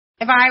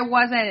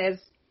as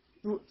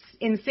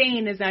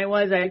insane as I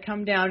was, I'd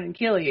come down and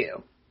kill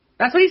you.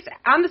 That's what he said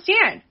on the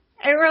stand.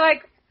 And we're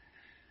like,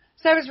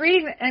 so I was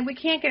reading, and we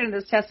can't get into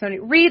this testimony.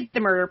 Read the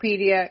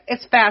Murderpedia.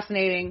 It's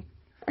fascinating.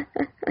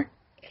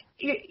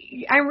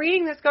 I'm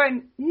reading this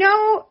going,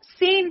 no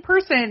sane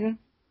person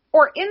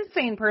or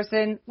insane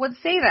person would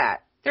say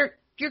that.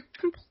 You're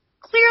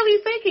clearly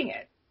faking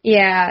it.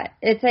 Yeah,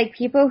 it's like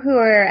people who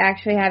are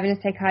actually having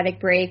a psychotic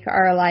break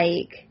are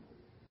like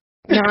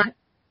not,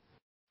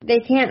 they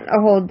can't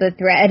hold the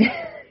thread.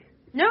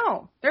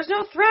 No, there's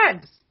no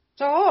threads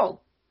to hold.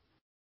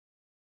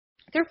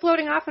 They're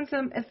floating off in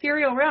some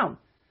ethereal realm.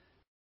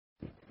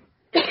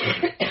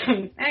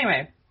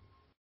 Anyway,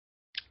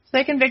 so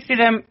they convicted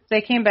him.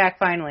 They came back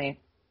finally.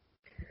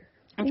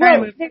 I'm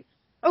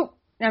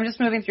just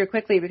moving through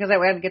quickly because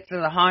I had to get to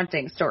the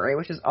haunting story,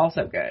 which is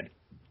also good.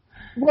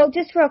 Well,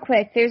 just real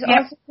quick, there's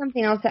also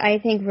something else that I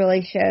think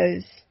really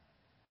shows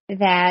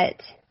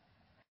that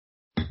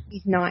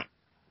he's not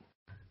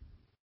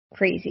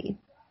crazy.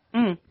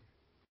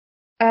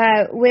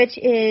 Which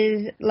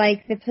is,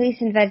 like, the police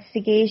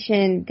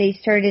investigation, they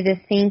started to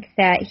think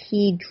that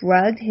he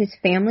drugged his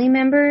family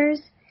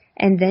members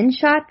and then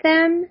shot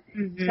them,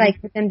 to,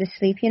 like, put them to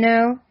sleep, you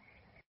know?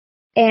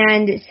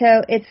 And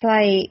so it's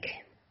like,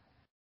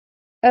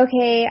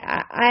 okay,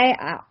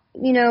 I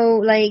you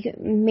know, like,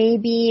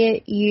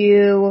 maybe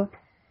you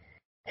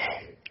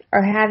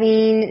are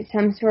having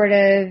some sort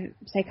of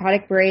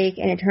psychotic break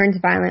and it turns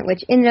violent,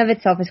 which in and of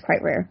itself is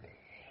quite rare.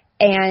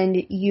 And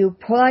you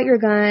pull out your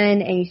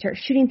gun and you start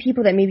shooting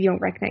people that maybe you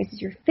don't recognize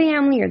as your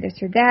family or this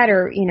or that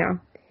or, you know.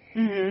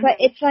 But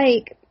it's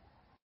like,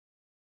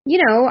 you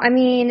know, I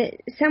mean,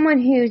 someone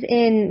who's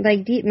in,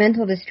 like, deep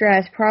mental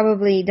distress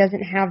probably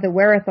doesn't have the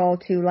wherewithal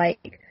to,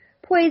 like,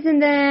 poison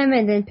them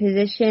and then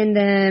position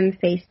them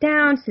face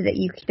down so that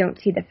you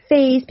don't see the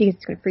face because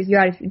it's going to freak you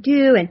out if you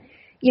do. And,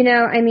 you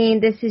know, I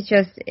mean, this is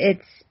just,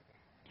 it's...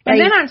 Like,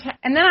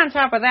 and then on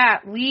top of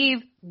that,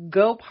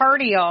 go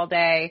party all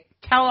day,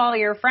 tell all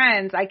your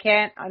friends, I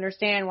can't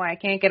understand why I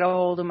can't get a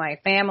hold of my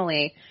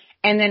family,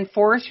 and then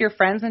force your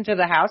friends into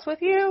the house with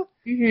you?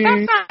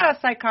 That's not a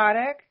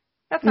psychotic.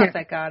 That's not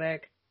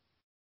psychotic.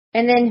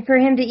 And then for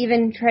him to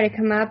even try to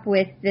come up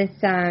with this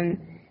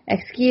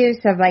excuse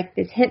of, like,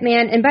 this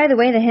hitman, and by the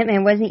way, the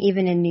hitman wasn't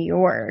even in New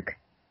York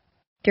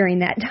during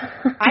that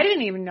time. I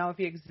didn't even know if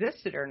he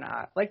existed or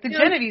not. Like,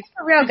 Genovese...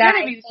 a real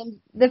guy.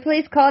 The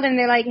police called him,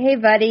 they're like, hey,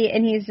 buddy,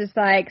 and he's just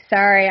like,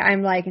 sorry,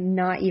 I'm, like,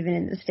 not even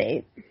in the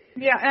state.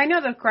 Yeah, I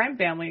know the crime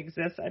family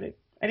exists. I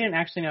didn't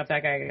actually know if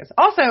that guy exists.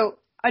 Also,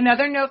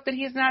 another note that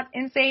he's not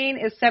insane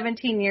is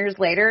 17 years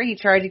later, he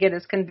tried to get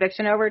his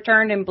conviction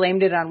overturned and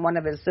blamed it on one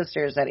of his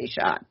sisters that he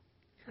shot.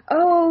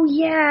 Oh,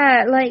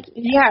 yeah. Like,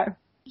 yeah.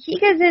 He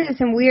goes into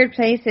some weird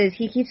places.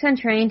 He keeps on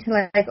trying to,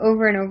 like,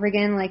 over and over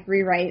again, like,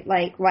 rewrite,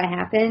 like, what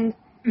happened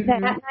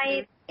that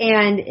night.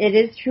 And it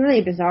is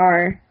truly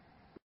bizarre.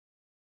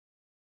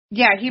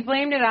 Yeah, he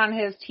blamed it on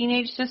his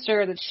teenage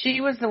sister, that she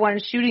was the one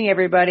shooting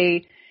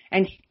everybody,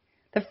 and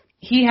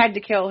he had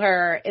to kill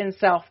her in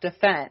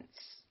self-defense.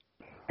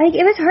 Like,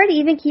 it was hard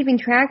even keeping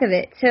track of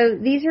it. So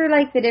these are,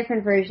 like, the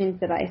different versions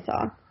that I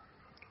saw.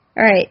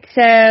 All right,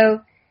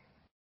 so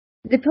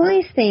the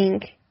police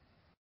think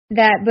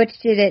that Butch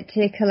did it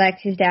to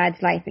collect his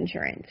dad's life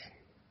insurance,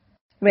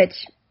 which,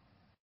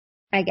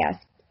 I guess.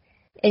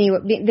 Anyway,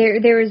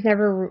 there was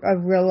never a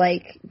real,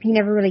 like, he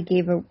never really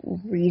gave a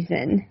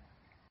reason.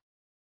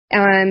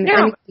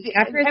 No,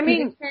 after his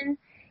conviction,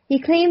 he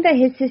claimed that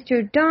his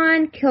sister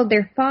Dawn killed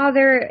their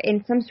father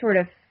in some sort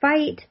of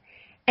fight,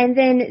 and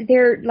then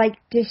their, like,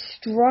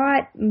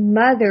 distraught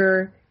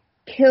mother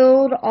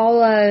killed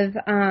all of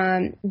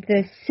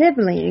the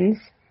siblings.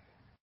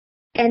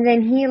 And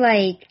then he,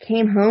 like,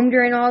 came home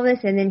during all this,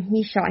 and then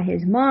he shot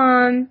his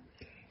mom.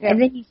 Yep.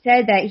 And then he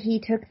said that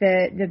he took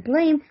the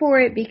blame for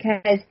it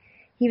because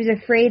he was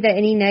afraid that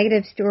any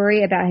negative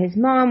story about his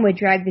mom would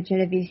drag the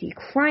Genovese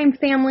crime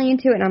family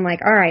into it. And I'm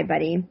like, all right,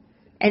 buddy.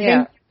 And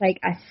then, like,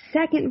 a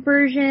second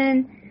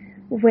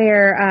version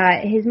where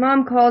his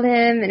mom called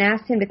him and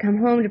asked him to come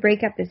home to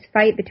break up this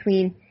fight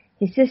between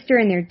his sister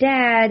and their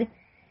dad.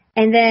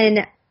 And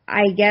then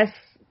I guess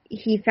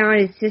he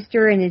found his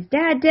sister and his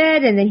dad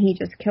dead, and then he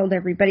just killed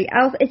everybody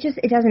else.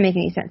 It doesn't make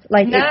any sense.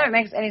 Like, none of it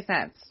makes any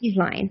sense. He's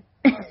lying.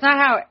 That's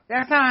not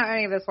how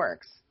any of this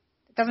works.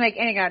 It doesn't make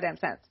any goddamn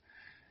sense.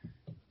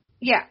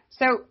 Yeah.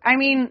 So, I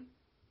mean,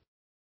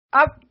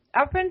 up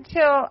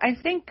until, I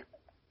think,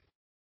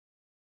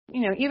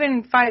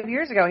 even 5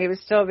 years ago, he was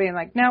still being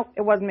like, no,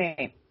 it wasn't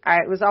me.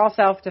 It was all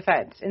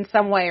self-defense in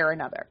some way or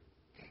another.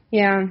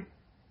 Yeah.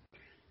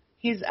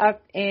 He's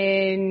up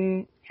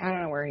in, I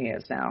don't know where he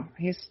is now.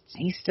 He's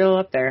still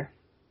up there.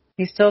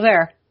 He's still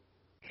there.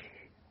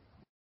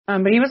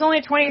 But he was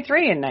only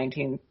 23 in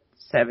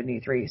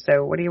 1973,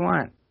 so what do you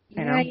want?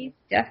 Yeah, he's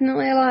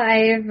definitely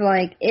alive.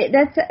 Like,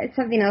 that's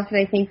something else that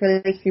I think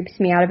really creeps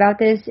me out about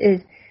this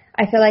is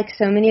I feel like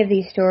so many of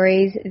these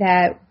stories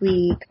that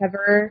we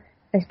cover,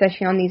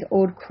 especially on these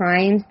old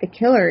crimes, the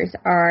killers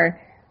are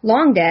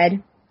long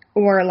dead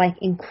or, like,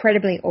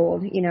 incredibly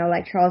old.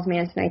 Like Charles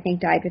Manson, I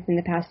think, died within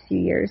the past few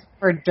years.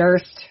 Or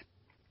Durst.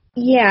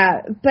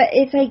 Yeah, but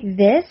it's like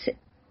this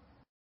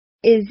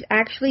is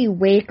actually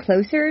way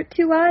closer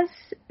to us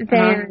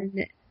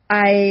than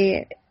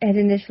I had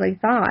initially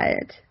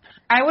thought.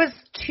 I was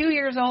 2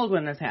 years old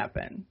when this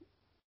happened.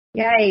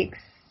 Yikes.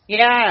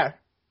 Yeah.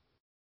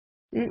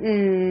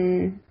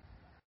 Mm-mm.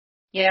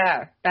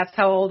 Yeah, that's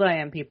how old I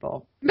am,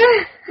 people.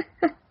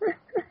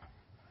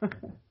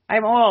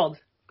 I'm old.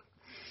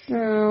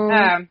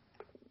 Oh.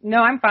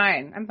 No, I'm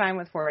fine. I'm fine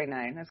with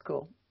 49. That's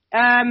cool.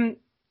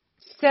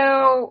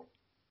 So,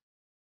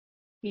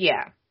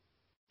 yeah.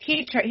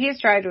 He's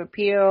tried to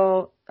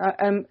appeal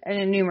an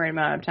innumerable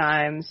amount of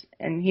times,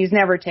 and he's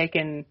never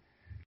taken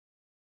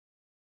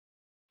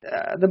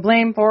the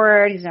blame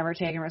for it. He's never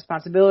taken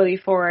responsibility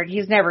for it.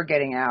 He's never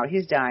getting out.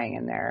 He's dying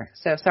in there.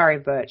 So, sorry,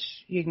 Butch.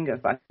 You can go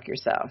fuck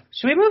yourself.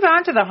 Should we move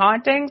on to the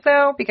hauntings,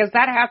 though? Because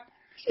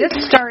this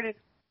started...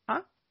 Huh?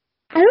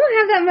 I don't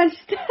have that much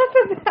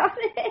stuff about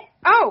it.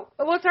 Oh,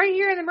 well, it's right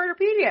here in the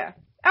Murderpedia.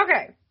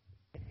 Okay.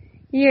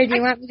 Here, do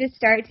you want me to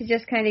start to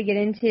just kind of get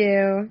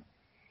into...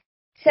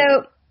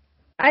 So,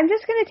 I'm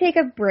just going to take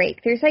a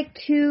break. There's like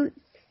two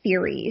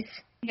theories.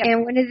 Yep.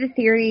 And one of the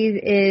theories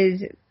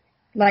is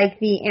like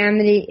the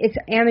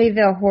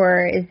Amityville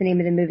Horror is the name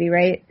of the movie,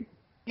 right?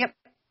 Yep.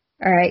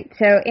 All right.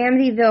 So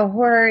Amityville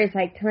Horror is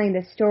like telling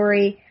the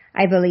story.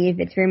 I believe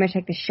it's very much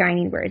like The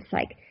Shining, where it's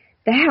like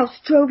the house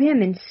drove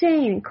him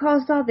insane and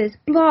caused all this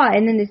blah,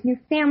 and then this new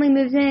family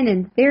moves in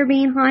and they're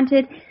being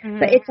haunted. Mm-hmm.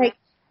 But it's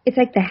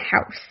like the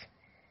house.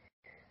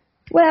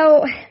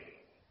 Well,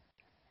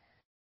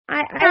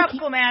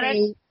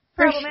 Problematic.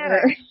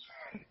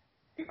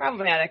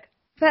 Problematic.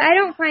 But I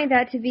don't find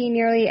that to be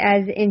nearly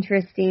as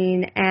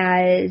interesting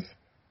as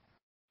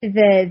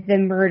the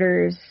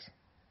murders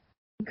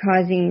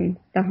causing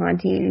the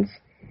hauntings.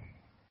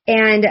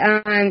 And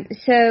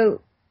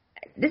so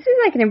this is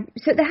like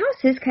so the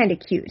house is kind of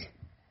cute.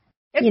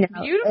 It's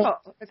beautiful.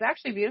 It's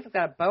actually beautiful. It's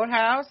got a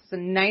boathouse. It's a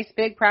nice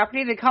big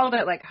property. They called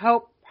it like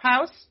Hope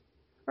House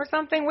or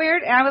something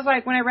weird. And I was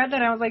like, when I read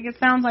that, I was like, it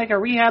sounds like a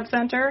rehab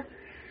center.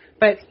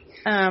 But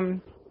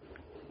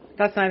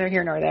that's neither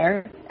here nor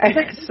there.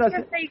 It's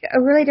like a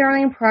really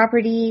darling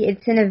property.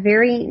 It's in a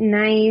very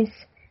nice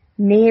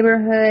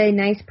neighborhood,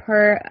 nice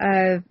part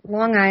of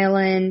Long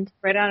Island.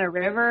 Right on a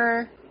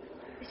river.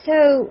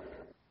 So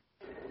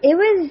it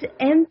was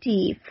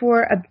empty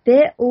for a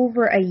bit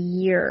over a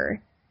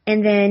year.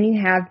 And then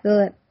you have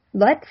the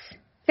Lutz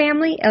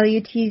family,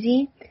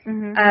 L-U-T-Z,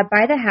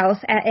 buy the house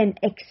at an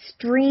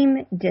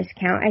extreme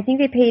discount. I think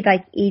they paid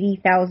like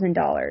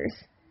 $80,000.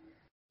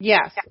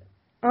 Yes.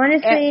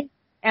 Honestly.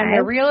 And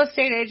the real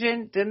estate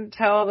agent didn't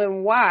tell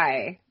them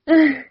why.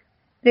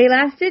 They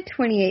lasted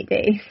 28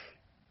 days.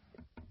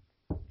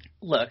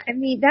 Look. I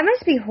mean, that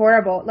must be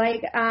horrible.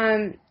 Like,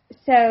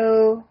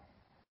 so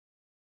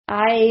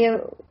I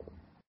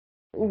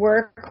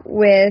work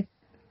with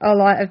a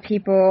lot of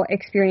people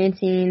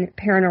experiencing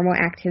paranormal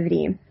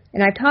activity.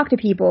 And I've talked to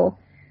people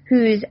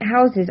whose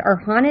houses are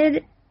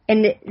haunted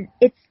and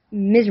it's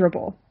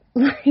miserable.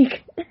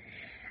 Like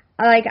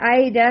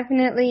I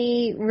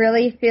definitely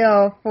really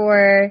feel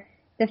for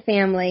the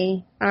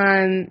family.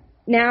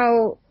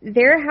 Now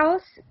their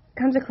house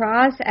comes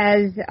across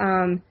as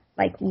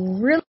like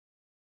really,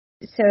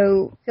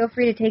 so feel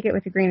free to take it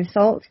with a grain of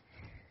salt.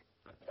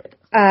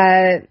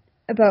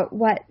 About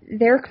what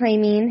they're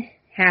claiming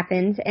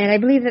happened, and I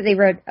believe that they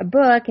wrote a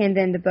book, and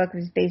then the book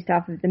was based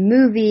off of the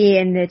movie,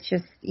 and it's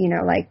just,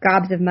 like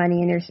gobs of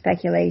money, and there's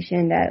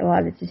speculation that a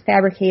lot of it's just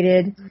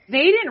fabricated.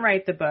 They didn't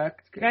write the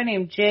book. A guy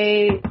named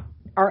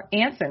J.R.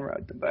 Anson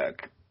wrote the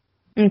book.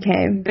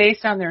 Okay.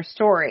 Based on their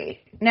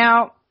story.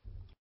 Now,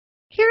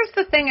 here's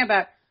the thing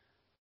about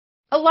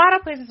a lot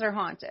of places are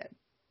haunted.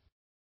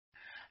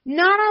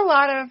 Not a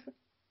lot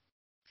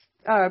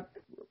of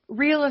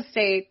real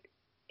estate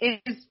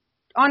is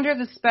under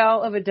the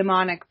spell of a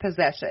demonic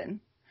possession.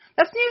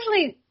 That's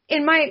usually,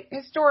 in my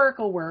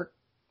historical work,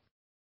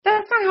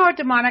 that's not how a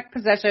demonic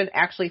possession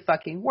actually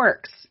fucking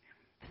works.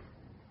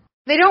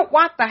 They don't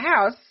want the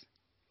house.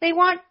 They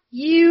want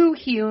you,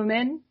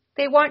 human.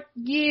 They want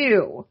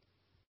you.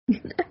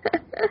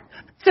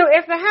 So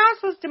if the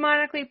house was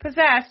demonically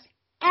possessed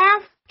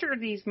after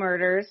these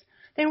murders,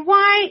 then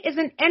why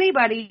isn't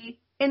anybody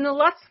in the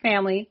Lutz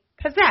family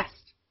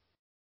possessed?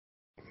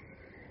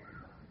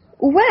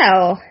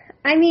 Well,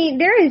 I mean,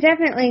 there is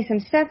definitely some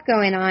stuff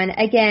going on.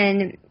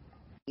 Again,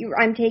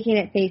 I'm taking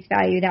at face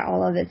value that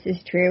all of this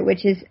is true,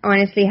 which is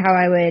honestly how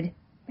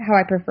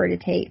I prefer to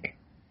take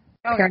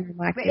paranormal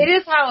But activity. it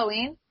is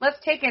Halloween. Let's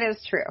take it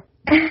as true.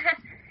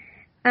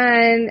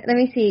 Let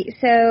me see.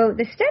 So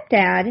the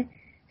stepdad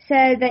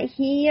said that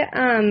he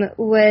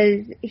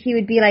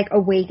would be like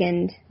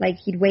awakened, like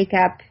he'd wake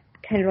up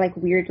kind of like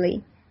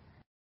weirdly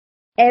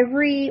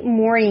every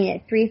morning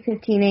at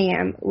 3:15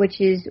 a.m., which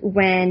is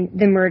when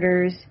the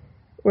murders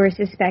were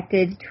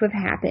suspected to have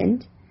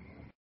happened.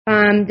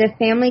 The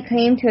family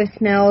claimed to have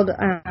smelled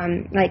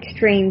like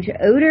strange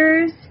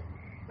odors,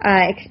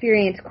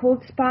 experienced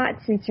cold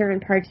spots in certain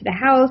parts of the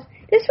house.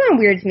 This one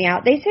weirds me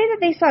out. They say that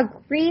they saw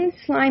green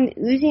slime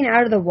oozing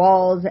out of the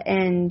walls,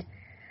 and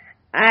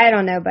I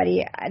don't know,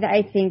 buddy.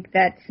 I think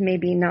that's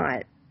maybe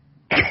not.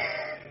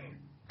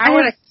 I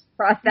would have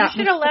crossed You that.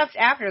 should have left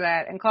after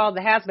that and called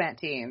the hazmat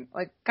team.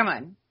 Like, come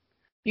on.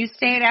 You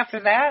stayed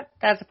after that?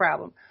 That's a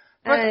problem.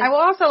 But I will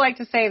also like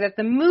to say that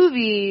the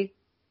movie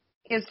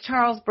is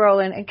Charles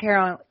Brolin and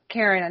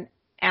Karen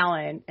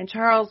Allen, and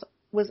Charles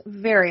was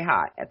very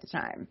hot at the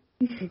time.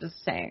 I'm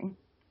just saying.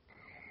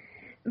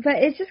 But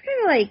it's just kind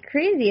of like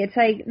crazy. It's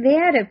like they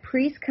had a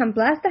priest come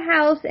bless the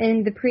house,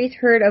 and the priest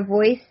heard a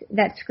voice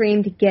that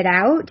screamed, "Get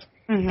out!"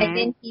 Mm-hmm. And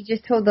then he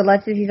just told the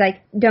Lutzes, he's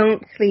like,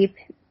 "Don't sleep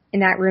in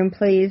that room,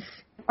 please."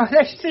 Oh,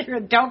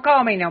 don't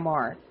call me no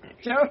more.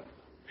 Don't.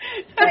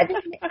 But,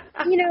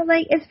 you know,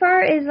 like, as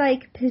far as,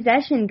 like,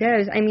 possession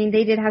goes, I mean,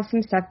 they did have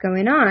some stuff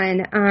going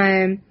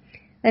on.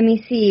 Let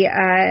me see.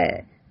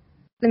 A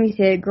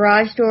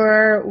garage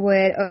door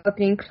would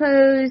open and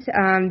close.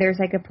 There's,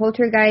 like, a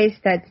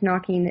poltergeist that's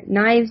knocking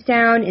knives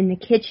down in the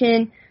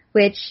kitchen,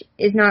 which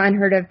is not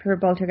unheard of for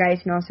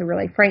poltergeist and also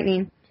really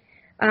frightening.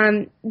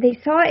 They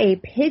saw a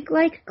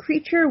pig-like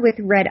creature with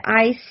red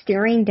eyes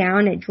staring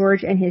down at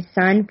George and his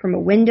son from a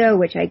window,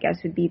 which I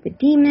guess would be the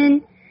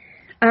demon.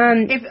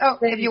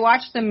 If you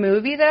watch the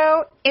movie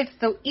though,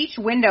 each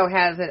window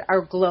has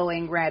a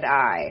glowing red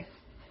eye,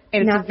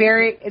 and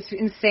it's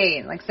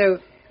insane. Like, so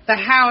the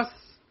house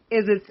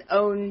is its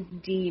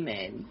own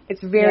demon.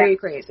 It's very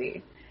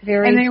crazy.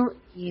 Very.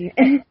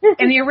 And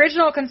the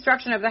original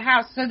construction of the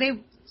house, so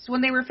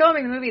when they were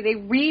filming the movie, they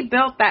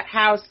rebuilt that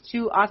house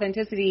to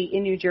authenticity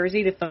in New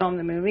Jersey to film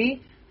the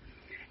movie,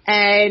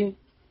 and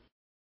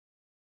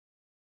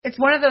it's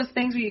one of those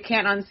things where you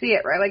can't unsee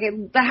it, right?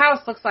 Like, the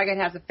house looks like it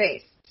has a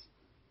face.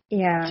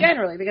 Yeah.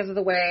 Generally, because of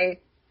the way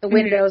the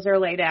windows are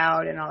laid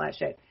out and all that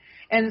shit.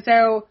 And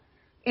so,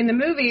 in the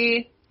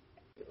movie,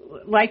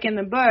 like in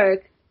the book,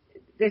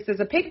 this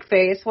is a pig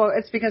face. Well,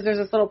 it's because there's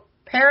this little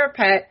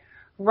parapet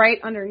right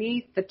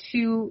underneath the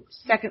 2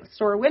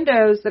 second-story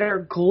windows that are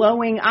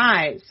glowing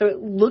eyes. So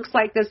it looks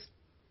like this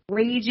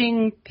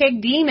raging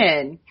pig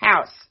demon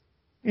house.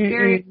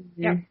 Very,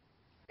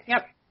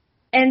 Yep.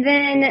 And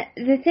then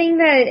the thing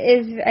that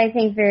is, I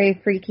think, very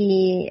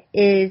freaky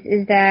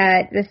is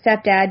that the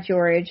stepdad,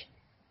 George,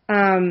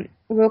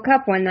 woke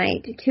up one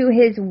night to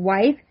his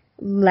wife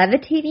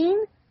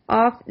levitating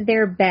off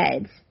their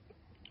beds.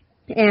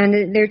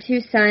 And their 2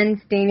 sons,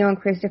 Daniel and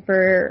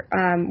Christopher,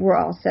 were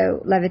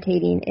also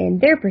levitating in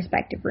their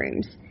respective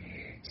rooms.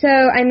 So,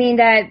 I mean,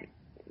 that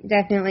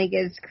definitely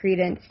gives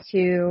credence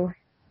to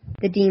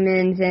the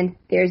demons, and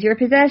there's your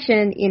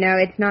possession. You know,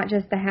 it's not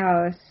just the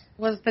house.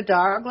 Was the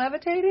dog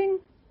levitating?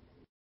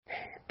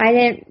 I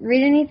didn't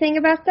read anything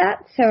about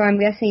that, so I'm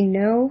guessing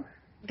no.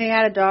 They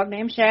had a dog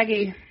named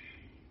Shaggy.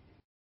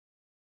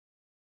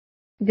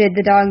 Did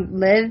the dog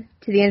live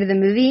to the end of the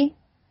movie?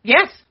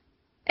 Yes.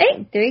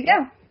 Hey, there you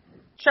go.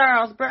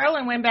 Charles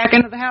Brolin went back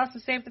into the house to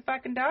save the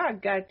fucking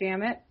dog, God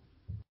damn it.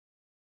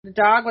 The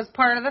dog was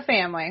part of the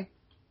family.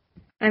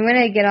 I'm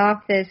going to get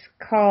off this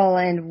call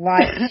and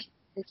watch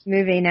this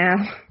movie now.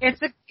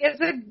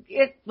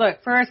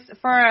 Look, for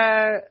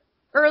a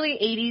early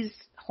 80s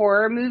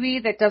horror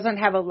movie that doesn't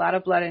have a lot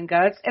of blood and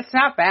guts, it's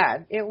not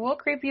bad. It will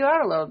creep you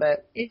out a little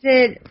bit.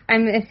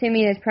 I'm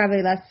assuming it's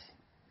probably less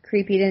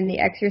creepy than The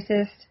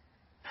Exorcist?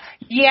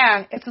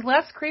 Yeah, it's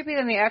less creepy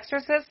than The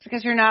Exorcist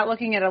because you're not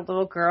looking at a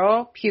little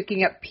girl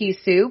puking up pea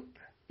soup.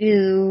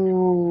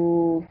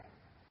 Ew.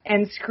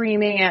 And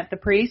screaming at the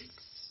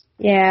priests.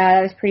 Yeah,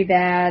 that was pretty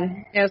bad.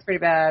 Yeah, it was pretty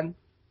bad.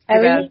 I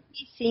was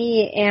in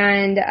DC,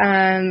 and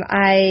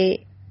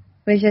I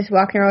was just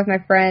walking around with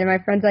my friend, and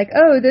my friend's like,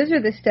 "Oh, those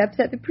are the steps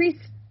that the priest,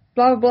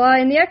 blah, blah, blah,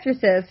 in The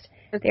Exorcist."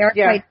 They are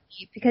quite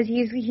deep, because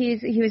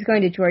he was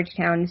going to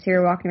Georgetown, so we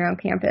were walking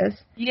around campus.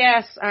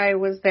 Yes, I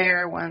was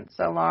there once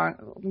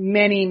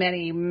many,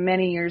 many,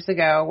 many years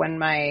ago when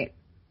my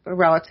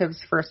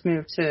relatives first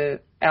moved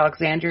to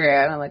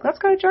Alexandria, and I'm like, let's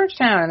go to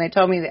Georgetown, and they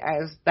told me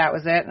that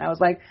was it, and I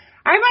was like,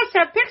 I must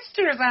have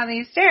pictures on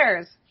these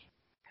stairs.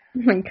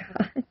 Oh my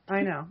god.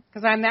 I know,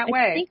 because I'm that I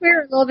way. think we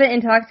were a little bit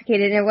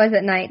intoxicated, and it was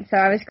at night, so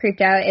I was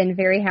creeped out and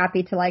very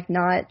happy to like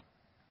not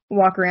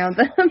walk around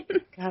them.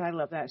 God, I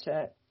love that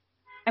shit.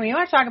 I mean, you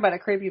want to talk about a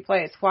creepy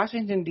place?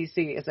 Washington,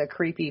 D.C. is a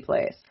creepy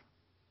place.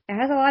 It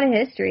has a lot of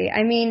history.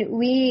 I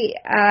mean,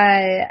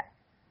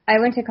 I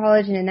went to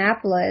college in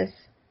Annapolis,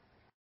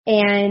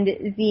 and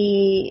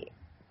the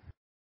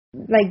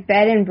like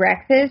bed and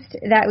breakfast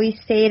that we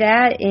stayed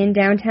at in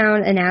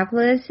downtown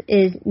Annapolis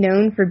is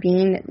known for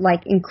being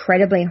like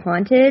incredibly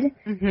haunted,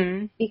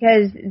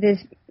 because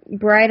this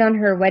bride on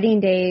her wedding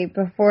day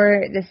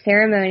before the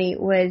ceremony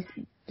was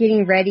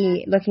getting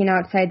ready, looking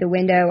outside the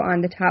window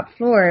on the top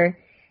floor,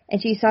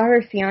 and she saw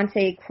her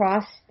fiance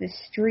cross the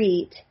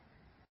street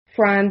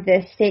from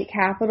the state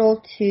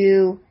capitol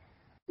to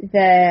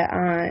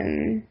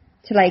the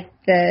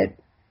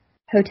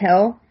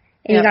hotel.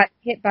 And he got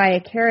hit by a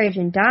carriage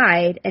and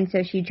died, and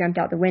so she jumped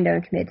out the window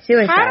and committed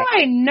suicide. How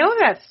do I know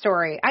that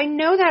story? I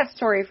know that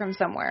story from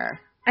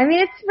somewhere. I mean,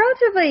 it's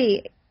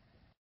relatively...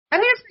 I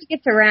think it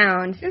gets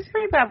around. It's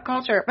pretty pop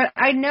culture, but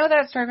I know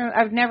that story from...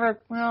 I've never...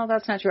 Well,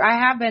 that's not true. I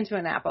have been to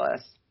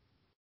Annapolis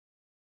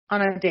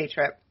on a day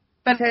trip.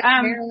 But so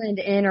Maryland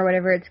Inn or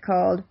whatever it's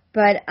called.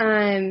 But,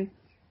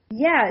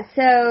 yeah,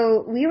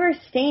 so we were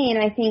staying,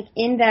 I think,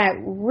 in that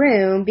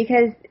room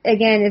because,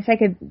 again, it's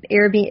like a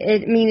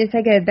Airbnb. I mean, it's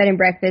like a bed and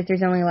breakfast.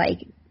 There's only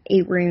like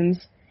 8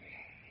 rooms,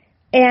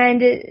 and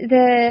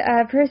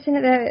the person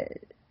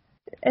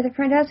at the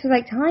front desk was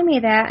like telling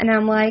me that, and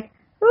I'm like,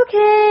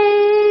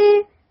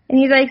 okay. And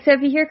he's like, so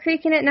if you hear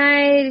creaking at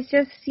night, it's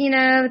just, you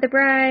know, the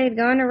bride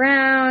going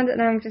around. And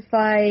I'm just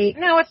like...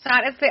 No, it's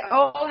not. It's the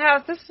old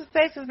house. This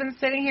place has been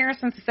sitting here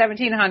since the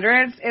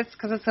 1700s. It's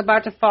because it's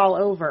about to fall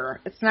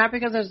over. It's not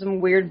because there's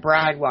some weird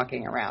bride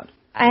walking around.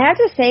 I have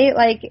to say,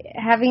 like,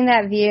 having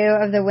that view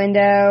of the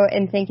window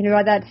and thinking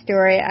about that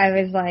story, I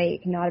was,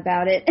 like, not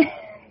about it.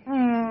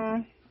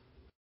 No,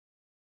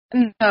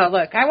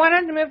 look, I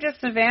wanted to move to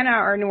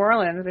Savannah or New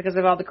Orleans because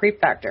of all the creep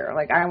factor.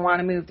 Like, I want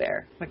to move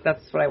there. Like,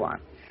 that's what I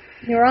want.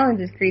 New Orleans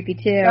is creepy,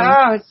 too.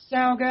 Oh, it's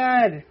so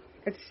good.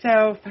 It's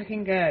so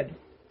fucking good.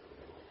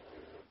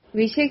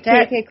 We should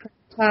take a Crime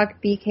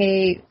Talk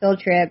BK field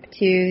trip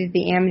to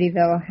the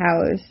Amityville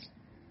house.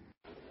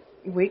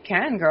 We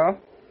can, girl.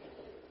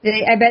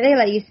 I bet they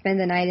let you spend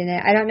the night in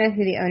it. I don't know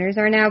who the owners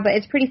are now, but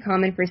it's pretty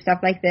common for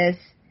stuff like this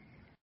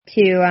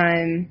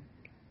to,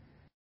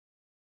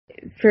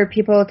 for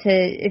people to,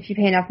 if you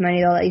pay enough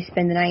money, they'll let you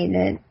spend the night in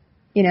it,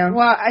 you know?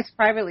 Well, it's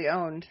privately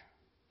owned.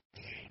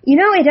 You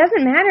know, it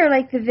doesn't matter.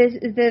 Like,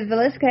 the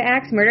Villisca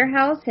Axe Murder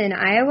House in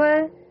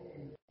Iowa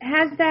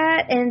has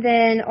that, and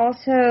then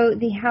also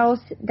the house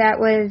that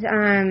was,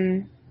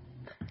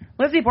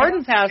 Lizzie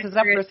Borden's house is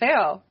up for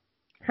sale.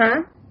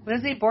 Huh?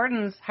 Lizzie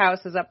Borden's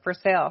house is up for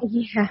sale.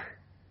 Yeah.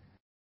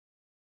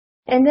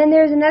 And then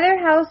there's another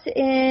house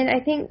in, I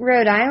think,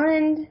 Rhode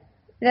Island,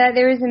 that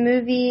there was a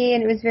movie,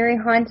 and it was very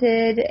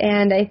haunted,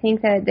 and I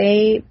think that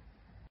they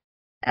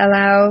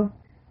allow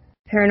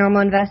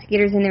paranormal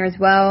investigators in there as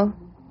well.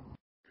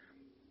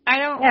 I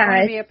don't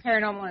want to be a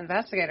paranormal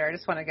investigator. I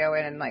just want to go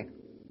in and, like,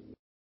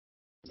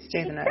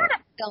 stay the night. You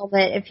gotta film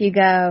it if you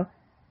go.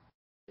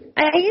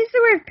 I use the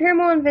word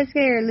paranormal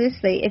investigator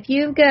loosely. If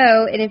you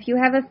go and if you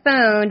have a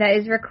phone that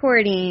is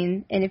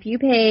recording and if you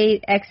pay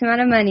X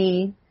amount of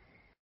money.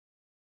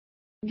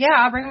 Yeah,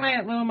 I'll bring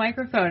my little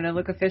microphone and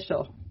look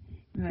official.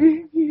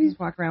 Just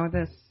walk around with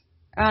this.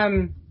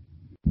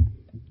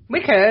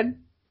 We could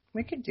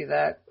do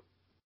that.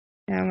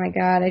 Oh my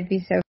god, I'd be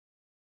so...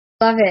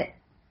 Love it.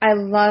 I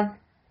love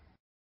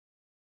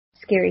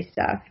scary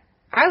stuff.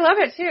 I love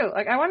it too.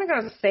 Like, I want to go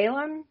to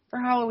Salem for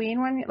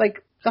Halloween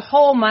like the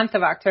whole month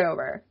of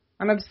October.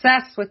 I'm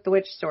obsessed with the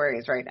witch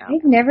stories right now.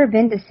 I've never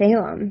been to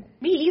Salem.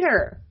 Me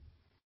either.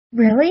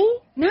 Really?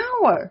 No.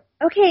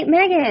 Okay,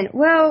 Megan.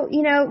 Well,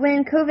 you know,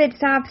 when COVID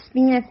stops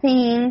being a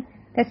thing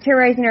that's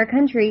terrorizing our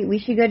country, we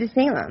should go to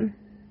Salem.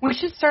 We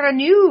should start a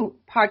new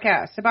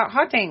podcast about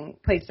haunting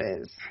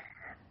places.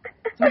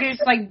 So we can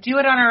just, like, do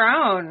it on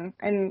our own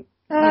and,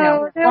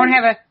 won't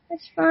have a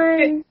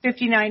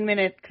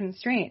 59-minute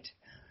constraint.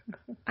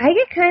 I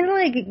get kind of,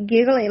 like,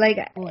 giggly. Like,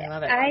 oh, I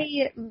love it.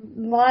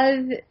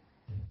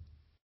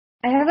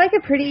 I have, like, a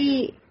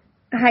pretty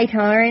high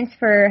tolerance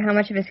for how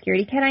much of a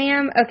scaredy cat I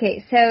am.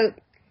 Okay, so,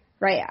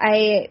 right,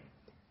 I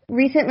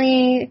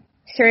recently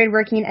started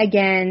working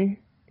again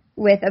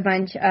with a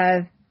bunch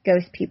of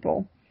ghost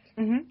people.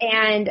 Mm-hmm.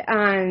 And,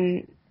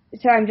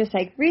 so I'm just,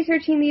 like,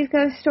 researching these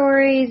ghost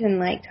stories and,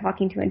 like,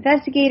 talking to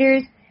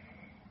investigators.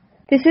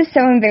 This is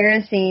so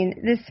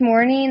embarrassing. This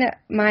morning,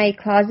 my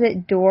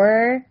closet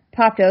door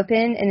popped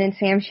open and then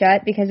slammed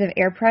shut because of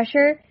air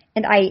pressure,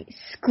 and I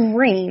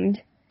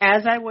screamed.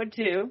 As I would,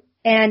 too.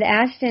 And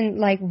Ashton,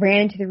 like,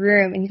 ran into the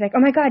room, and he's like, oh,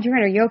 my God,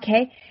 Joanna, are you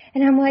okay?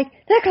 And I'm like,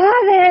 the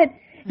closet!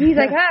 And he's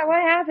like,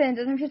 what happened?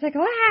 And I'm just like,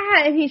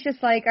 And he's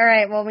just like, all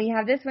right, well, when you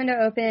have this window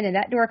open and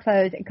that door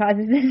closed, it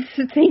causes this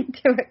thing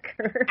to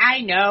occur.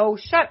 I know.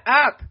 Shut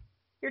up.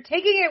 You're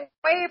taking it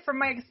away from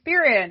my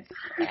experience,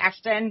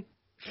 Ashton.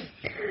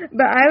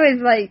 But I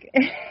was like,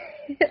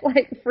 It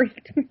like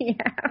freaked me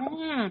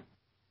out.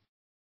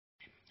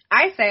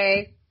 I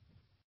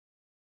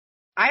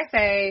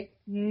say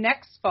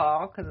next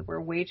fall, because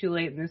we're way too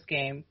late in this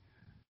game,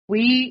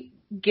 we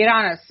get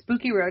on a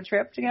spooky road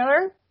trip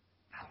together.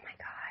 Oh my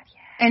God,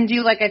 yeah. And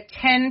do like a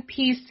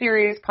 10-piece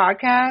series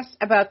podcast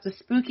about the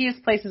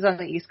spookiest places on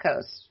the East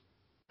Coast.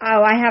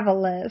 Oh, I have a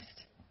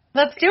list.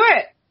 Let's do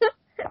it.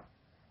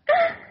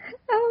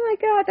 Oh my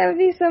God, that would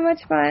be so much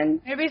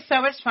fun. It'd be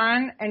so much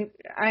fun. And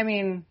I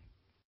mean,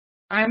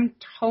 I'm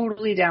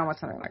totally down with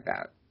something like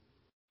that.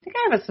 I think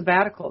I have a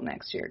sabbatical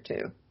next year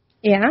too.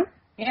 Yeah?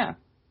 Yeah.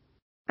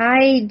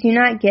 I do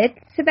not get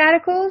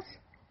sabbaticals,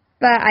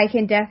 but I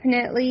can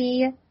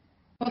definitely...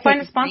 We'll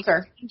find a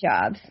sponsor.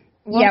 Jobs.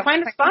 We'll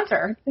find a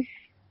sponsor.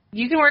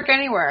 You can work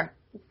anywhere.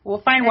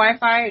 We'll find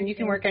Wi-Fi and you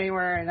can work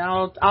anywhere, and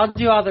I'll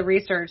do all the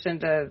research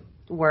into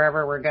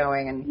wherever we're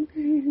going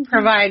and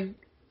provide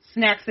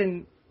snacks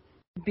and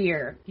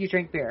beer. You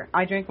drink beer.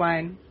 I drink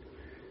wine.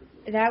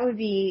 That would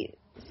be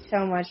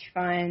so much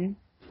fun.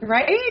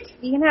 Right?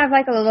 You can have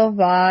like a little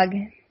vlog.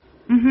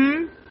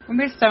 Mm-hmm. It would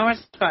be so much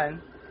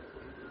fun.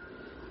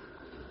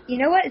 You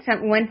know what?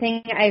 One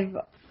thing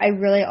I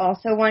really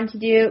also want to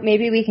do,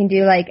 maybe we can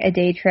do like a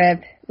day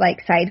trip,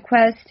 like side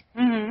quest,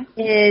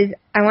 is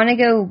I want to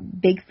go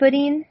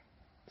Bigfooting,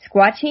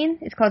 squatching.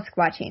 It's called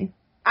squatching.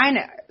 I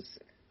know.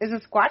 Is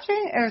it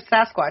squatching or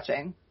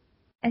Sasquatching?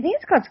 I think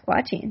it's called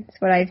squatching. That's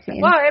what I've seen.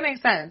 Well, it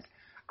makes sense.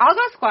 I'll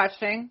go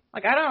squatching.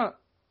 Like, I don't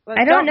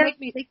know.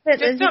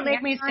 Just don't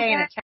make me stay in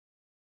a tent.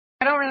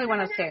 I don't really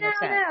want to stay in a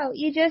tent. No.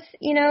 You just,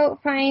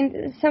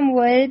 find some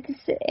woods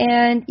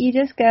and you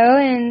just go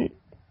and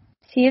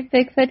see if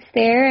Bigfoot's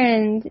there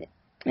and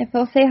if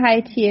he'll say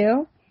hi to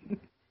you.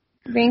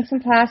 Bring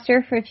some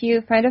plaster for if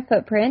you find a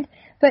footprint.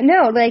 But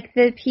no, like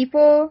the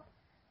people,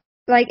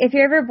 like if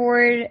you're ever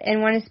bored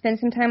and want to spend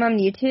some time on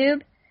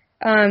YouTube,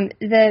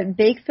 the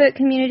Bigfoot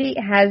community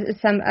has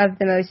some of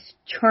the most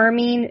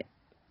charming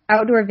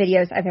outdoor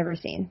videos I've ever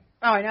seen.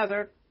 Oh, I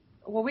know.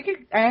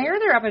 I hear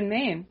they're up in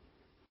Maine.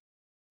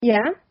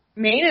 Yeah?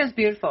 Maine is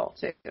beautiful,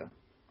 too.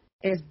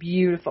 It's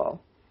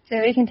beautiful. So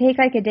we can take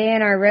like a day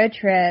on our road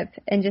trip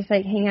and just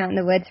like hang out in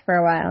the woods for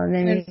a while, and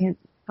then we can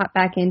hop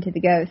back into the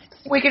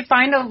ghosts. We could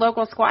find a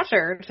local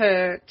squatcher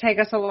to take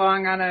us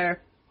along on a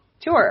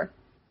tour.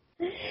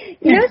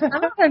 Some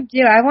of them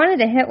do. I wanted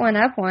to hit one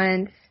up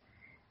once.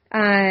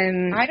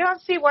 I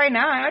don't see why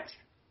not.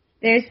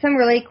 There's some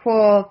really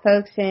cool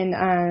folks in,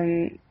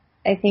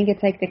 I think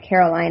it's like the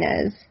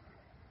Carolinas.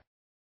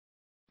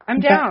 I'm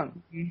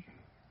down.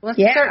 Let's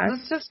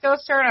just go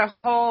start a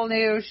whole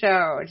new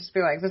show. Just be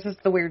like, this is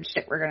the weird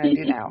shit we're going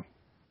to do now.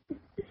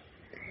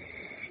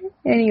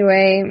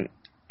 Anyway,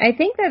 I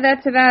think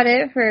that's about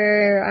it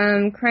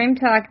for Crime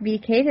Talk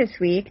BK this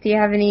week. Do you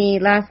have any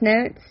last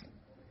notes?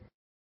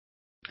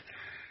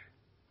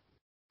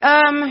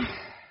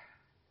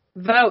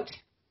 Vote.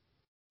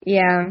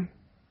 Yeah.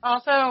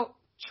 Also,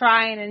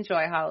 try and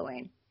enjoy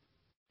Halloween.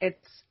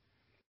 It's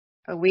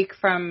a week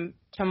from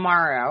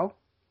tomorrow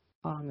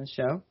on the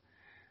show.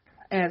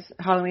 And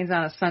Halloween's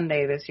on a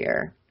Sunday this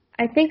year.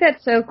 I think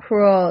that's so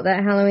cruel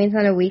that Halloween's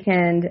on a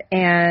weekend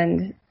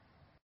and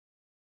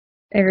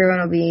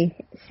everyone will be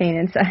staying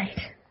inside.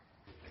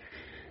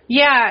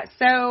 Yeah,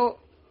 so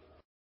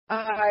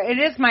it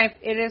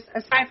is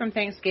aside from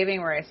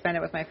Thanksgiving where I spend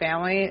it with my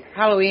family,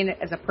 Halloween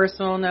as a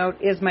personal note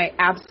is my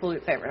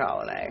absolute favorite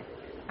holiday.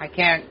 I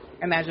can't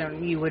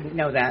imagine you wouldn't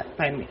know that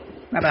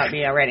about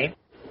me already.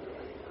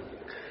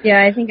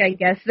 Yeah, I think I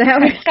guessed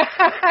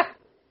that.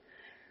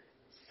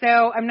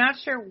 So I'm not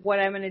sure what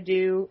I'm going to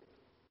do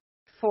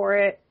for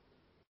it.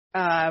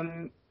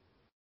 I'm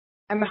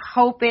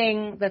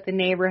hoping that the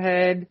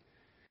neighborhood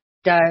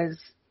does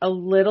a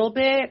little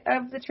bit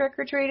of the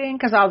trick-or-treating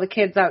because all the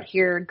kids out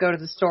here go to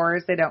the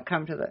stores. They don't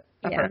come to the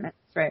apartments,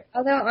 right?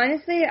 Although,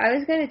 honestly, I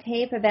was going to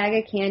tape a bag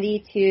of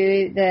candy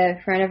to the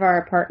front of our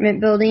apartment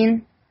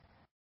building.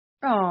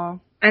 Oh.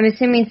 I'm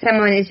assuming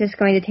someone is just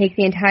going to take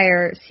the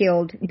entire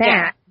sealed bag.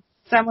 Yeah.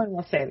 Someone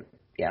will say,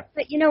 yeah.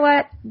 But you know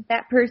what?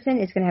 That person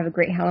is going to have a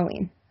great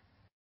Halloween.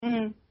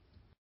 Mm-hmm.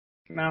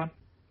 No.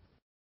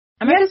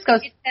 I might just go.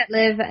 That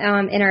live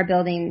in our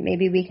building.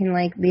 Maybe we can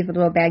leave a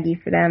little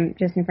baggie for them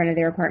just in front of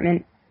their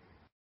apartment.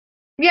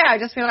 Yeah, I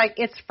just feel like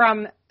it's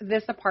from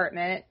this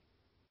apartment.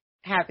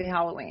 Happy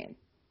Halloween.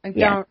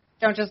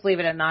 Don't just leave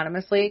it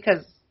anonymously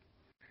because.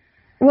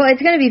 Well,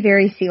 it's going to be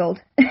very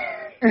sealed.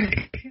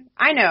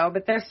 I know,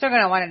 but they're still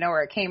going to want to know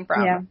where it came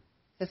from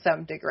to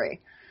some degree.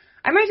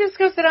 I might just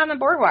go sit on the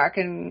boardwalk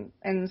and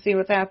see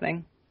what's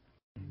happening.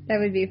 That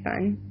would be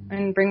fun.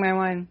 And bring my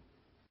wine.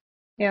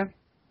 Yeah.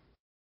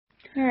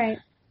 All right.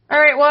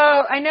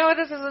 Well, I know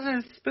this isn't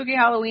as spooky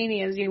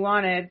Halloween-y as you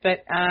wanted,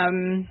 but,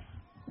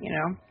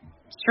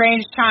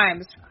 strange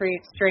times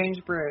create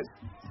strange brews.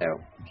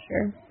 So,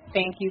 sure.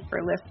 Thank you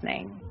for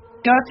listening.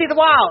 Go see The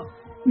Wall.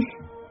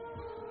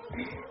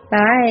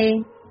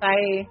 Bye.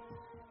 Bye.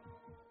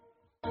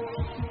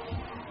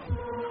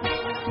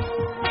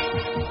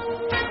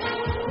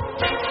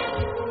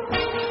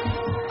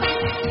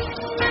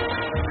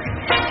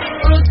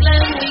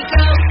 Brooklyn, we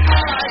go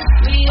hard.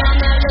 We on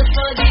the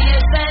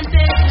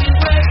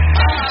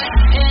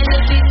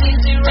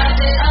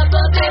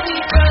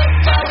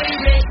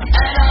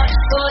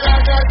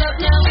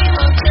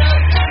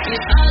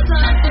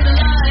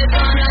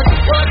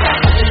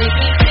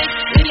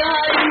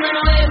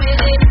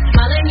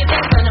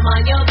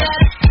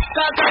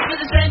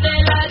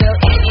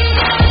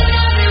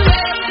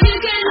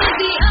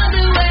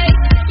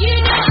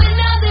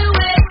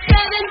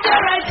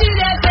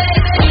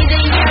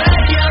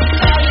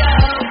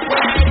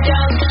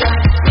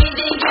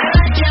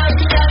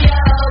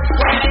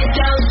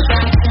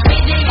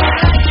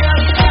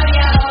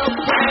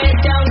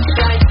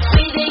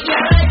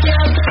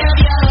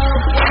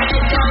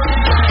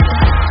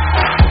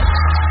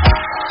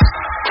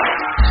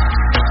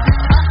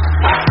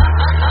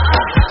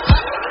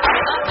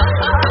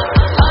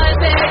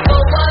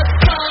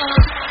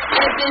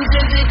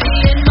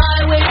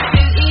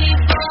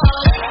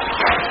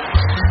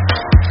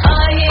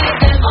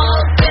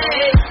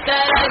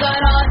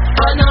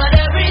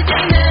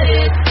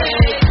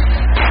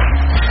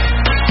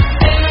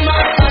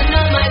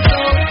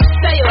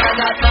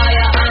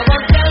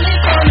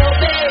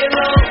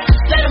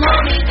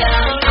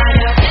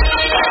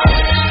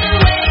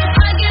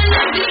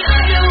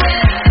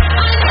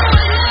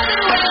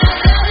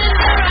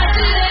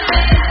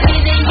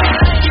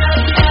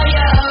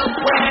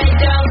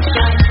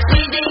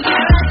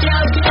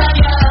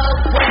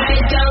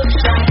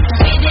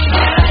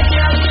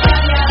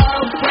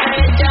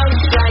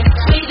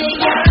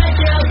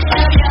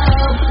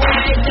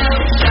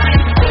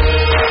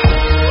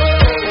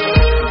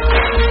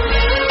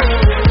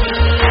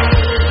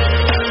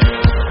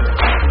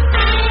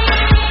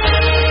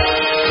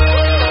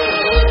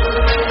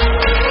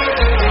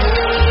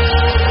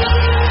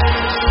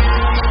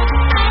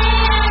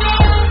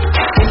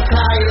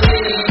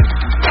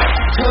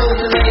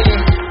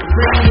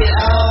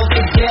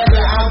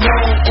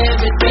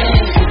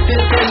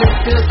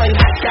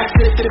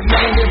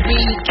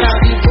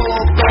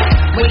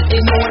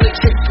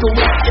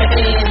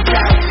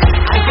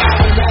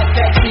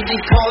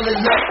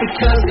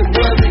Because it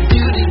wasn't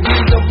due to you,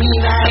 don't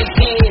mean I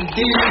can't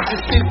do the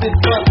stupid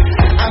fuck.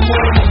 I'm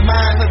on my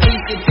mind, but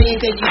these are things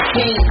that you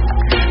can't.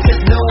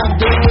 Just know I'm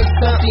doing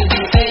something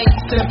you ain't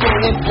simple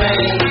and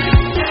plain.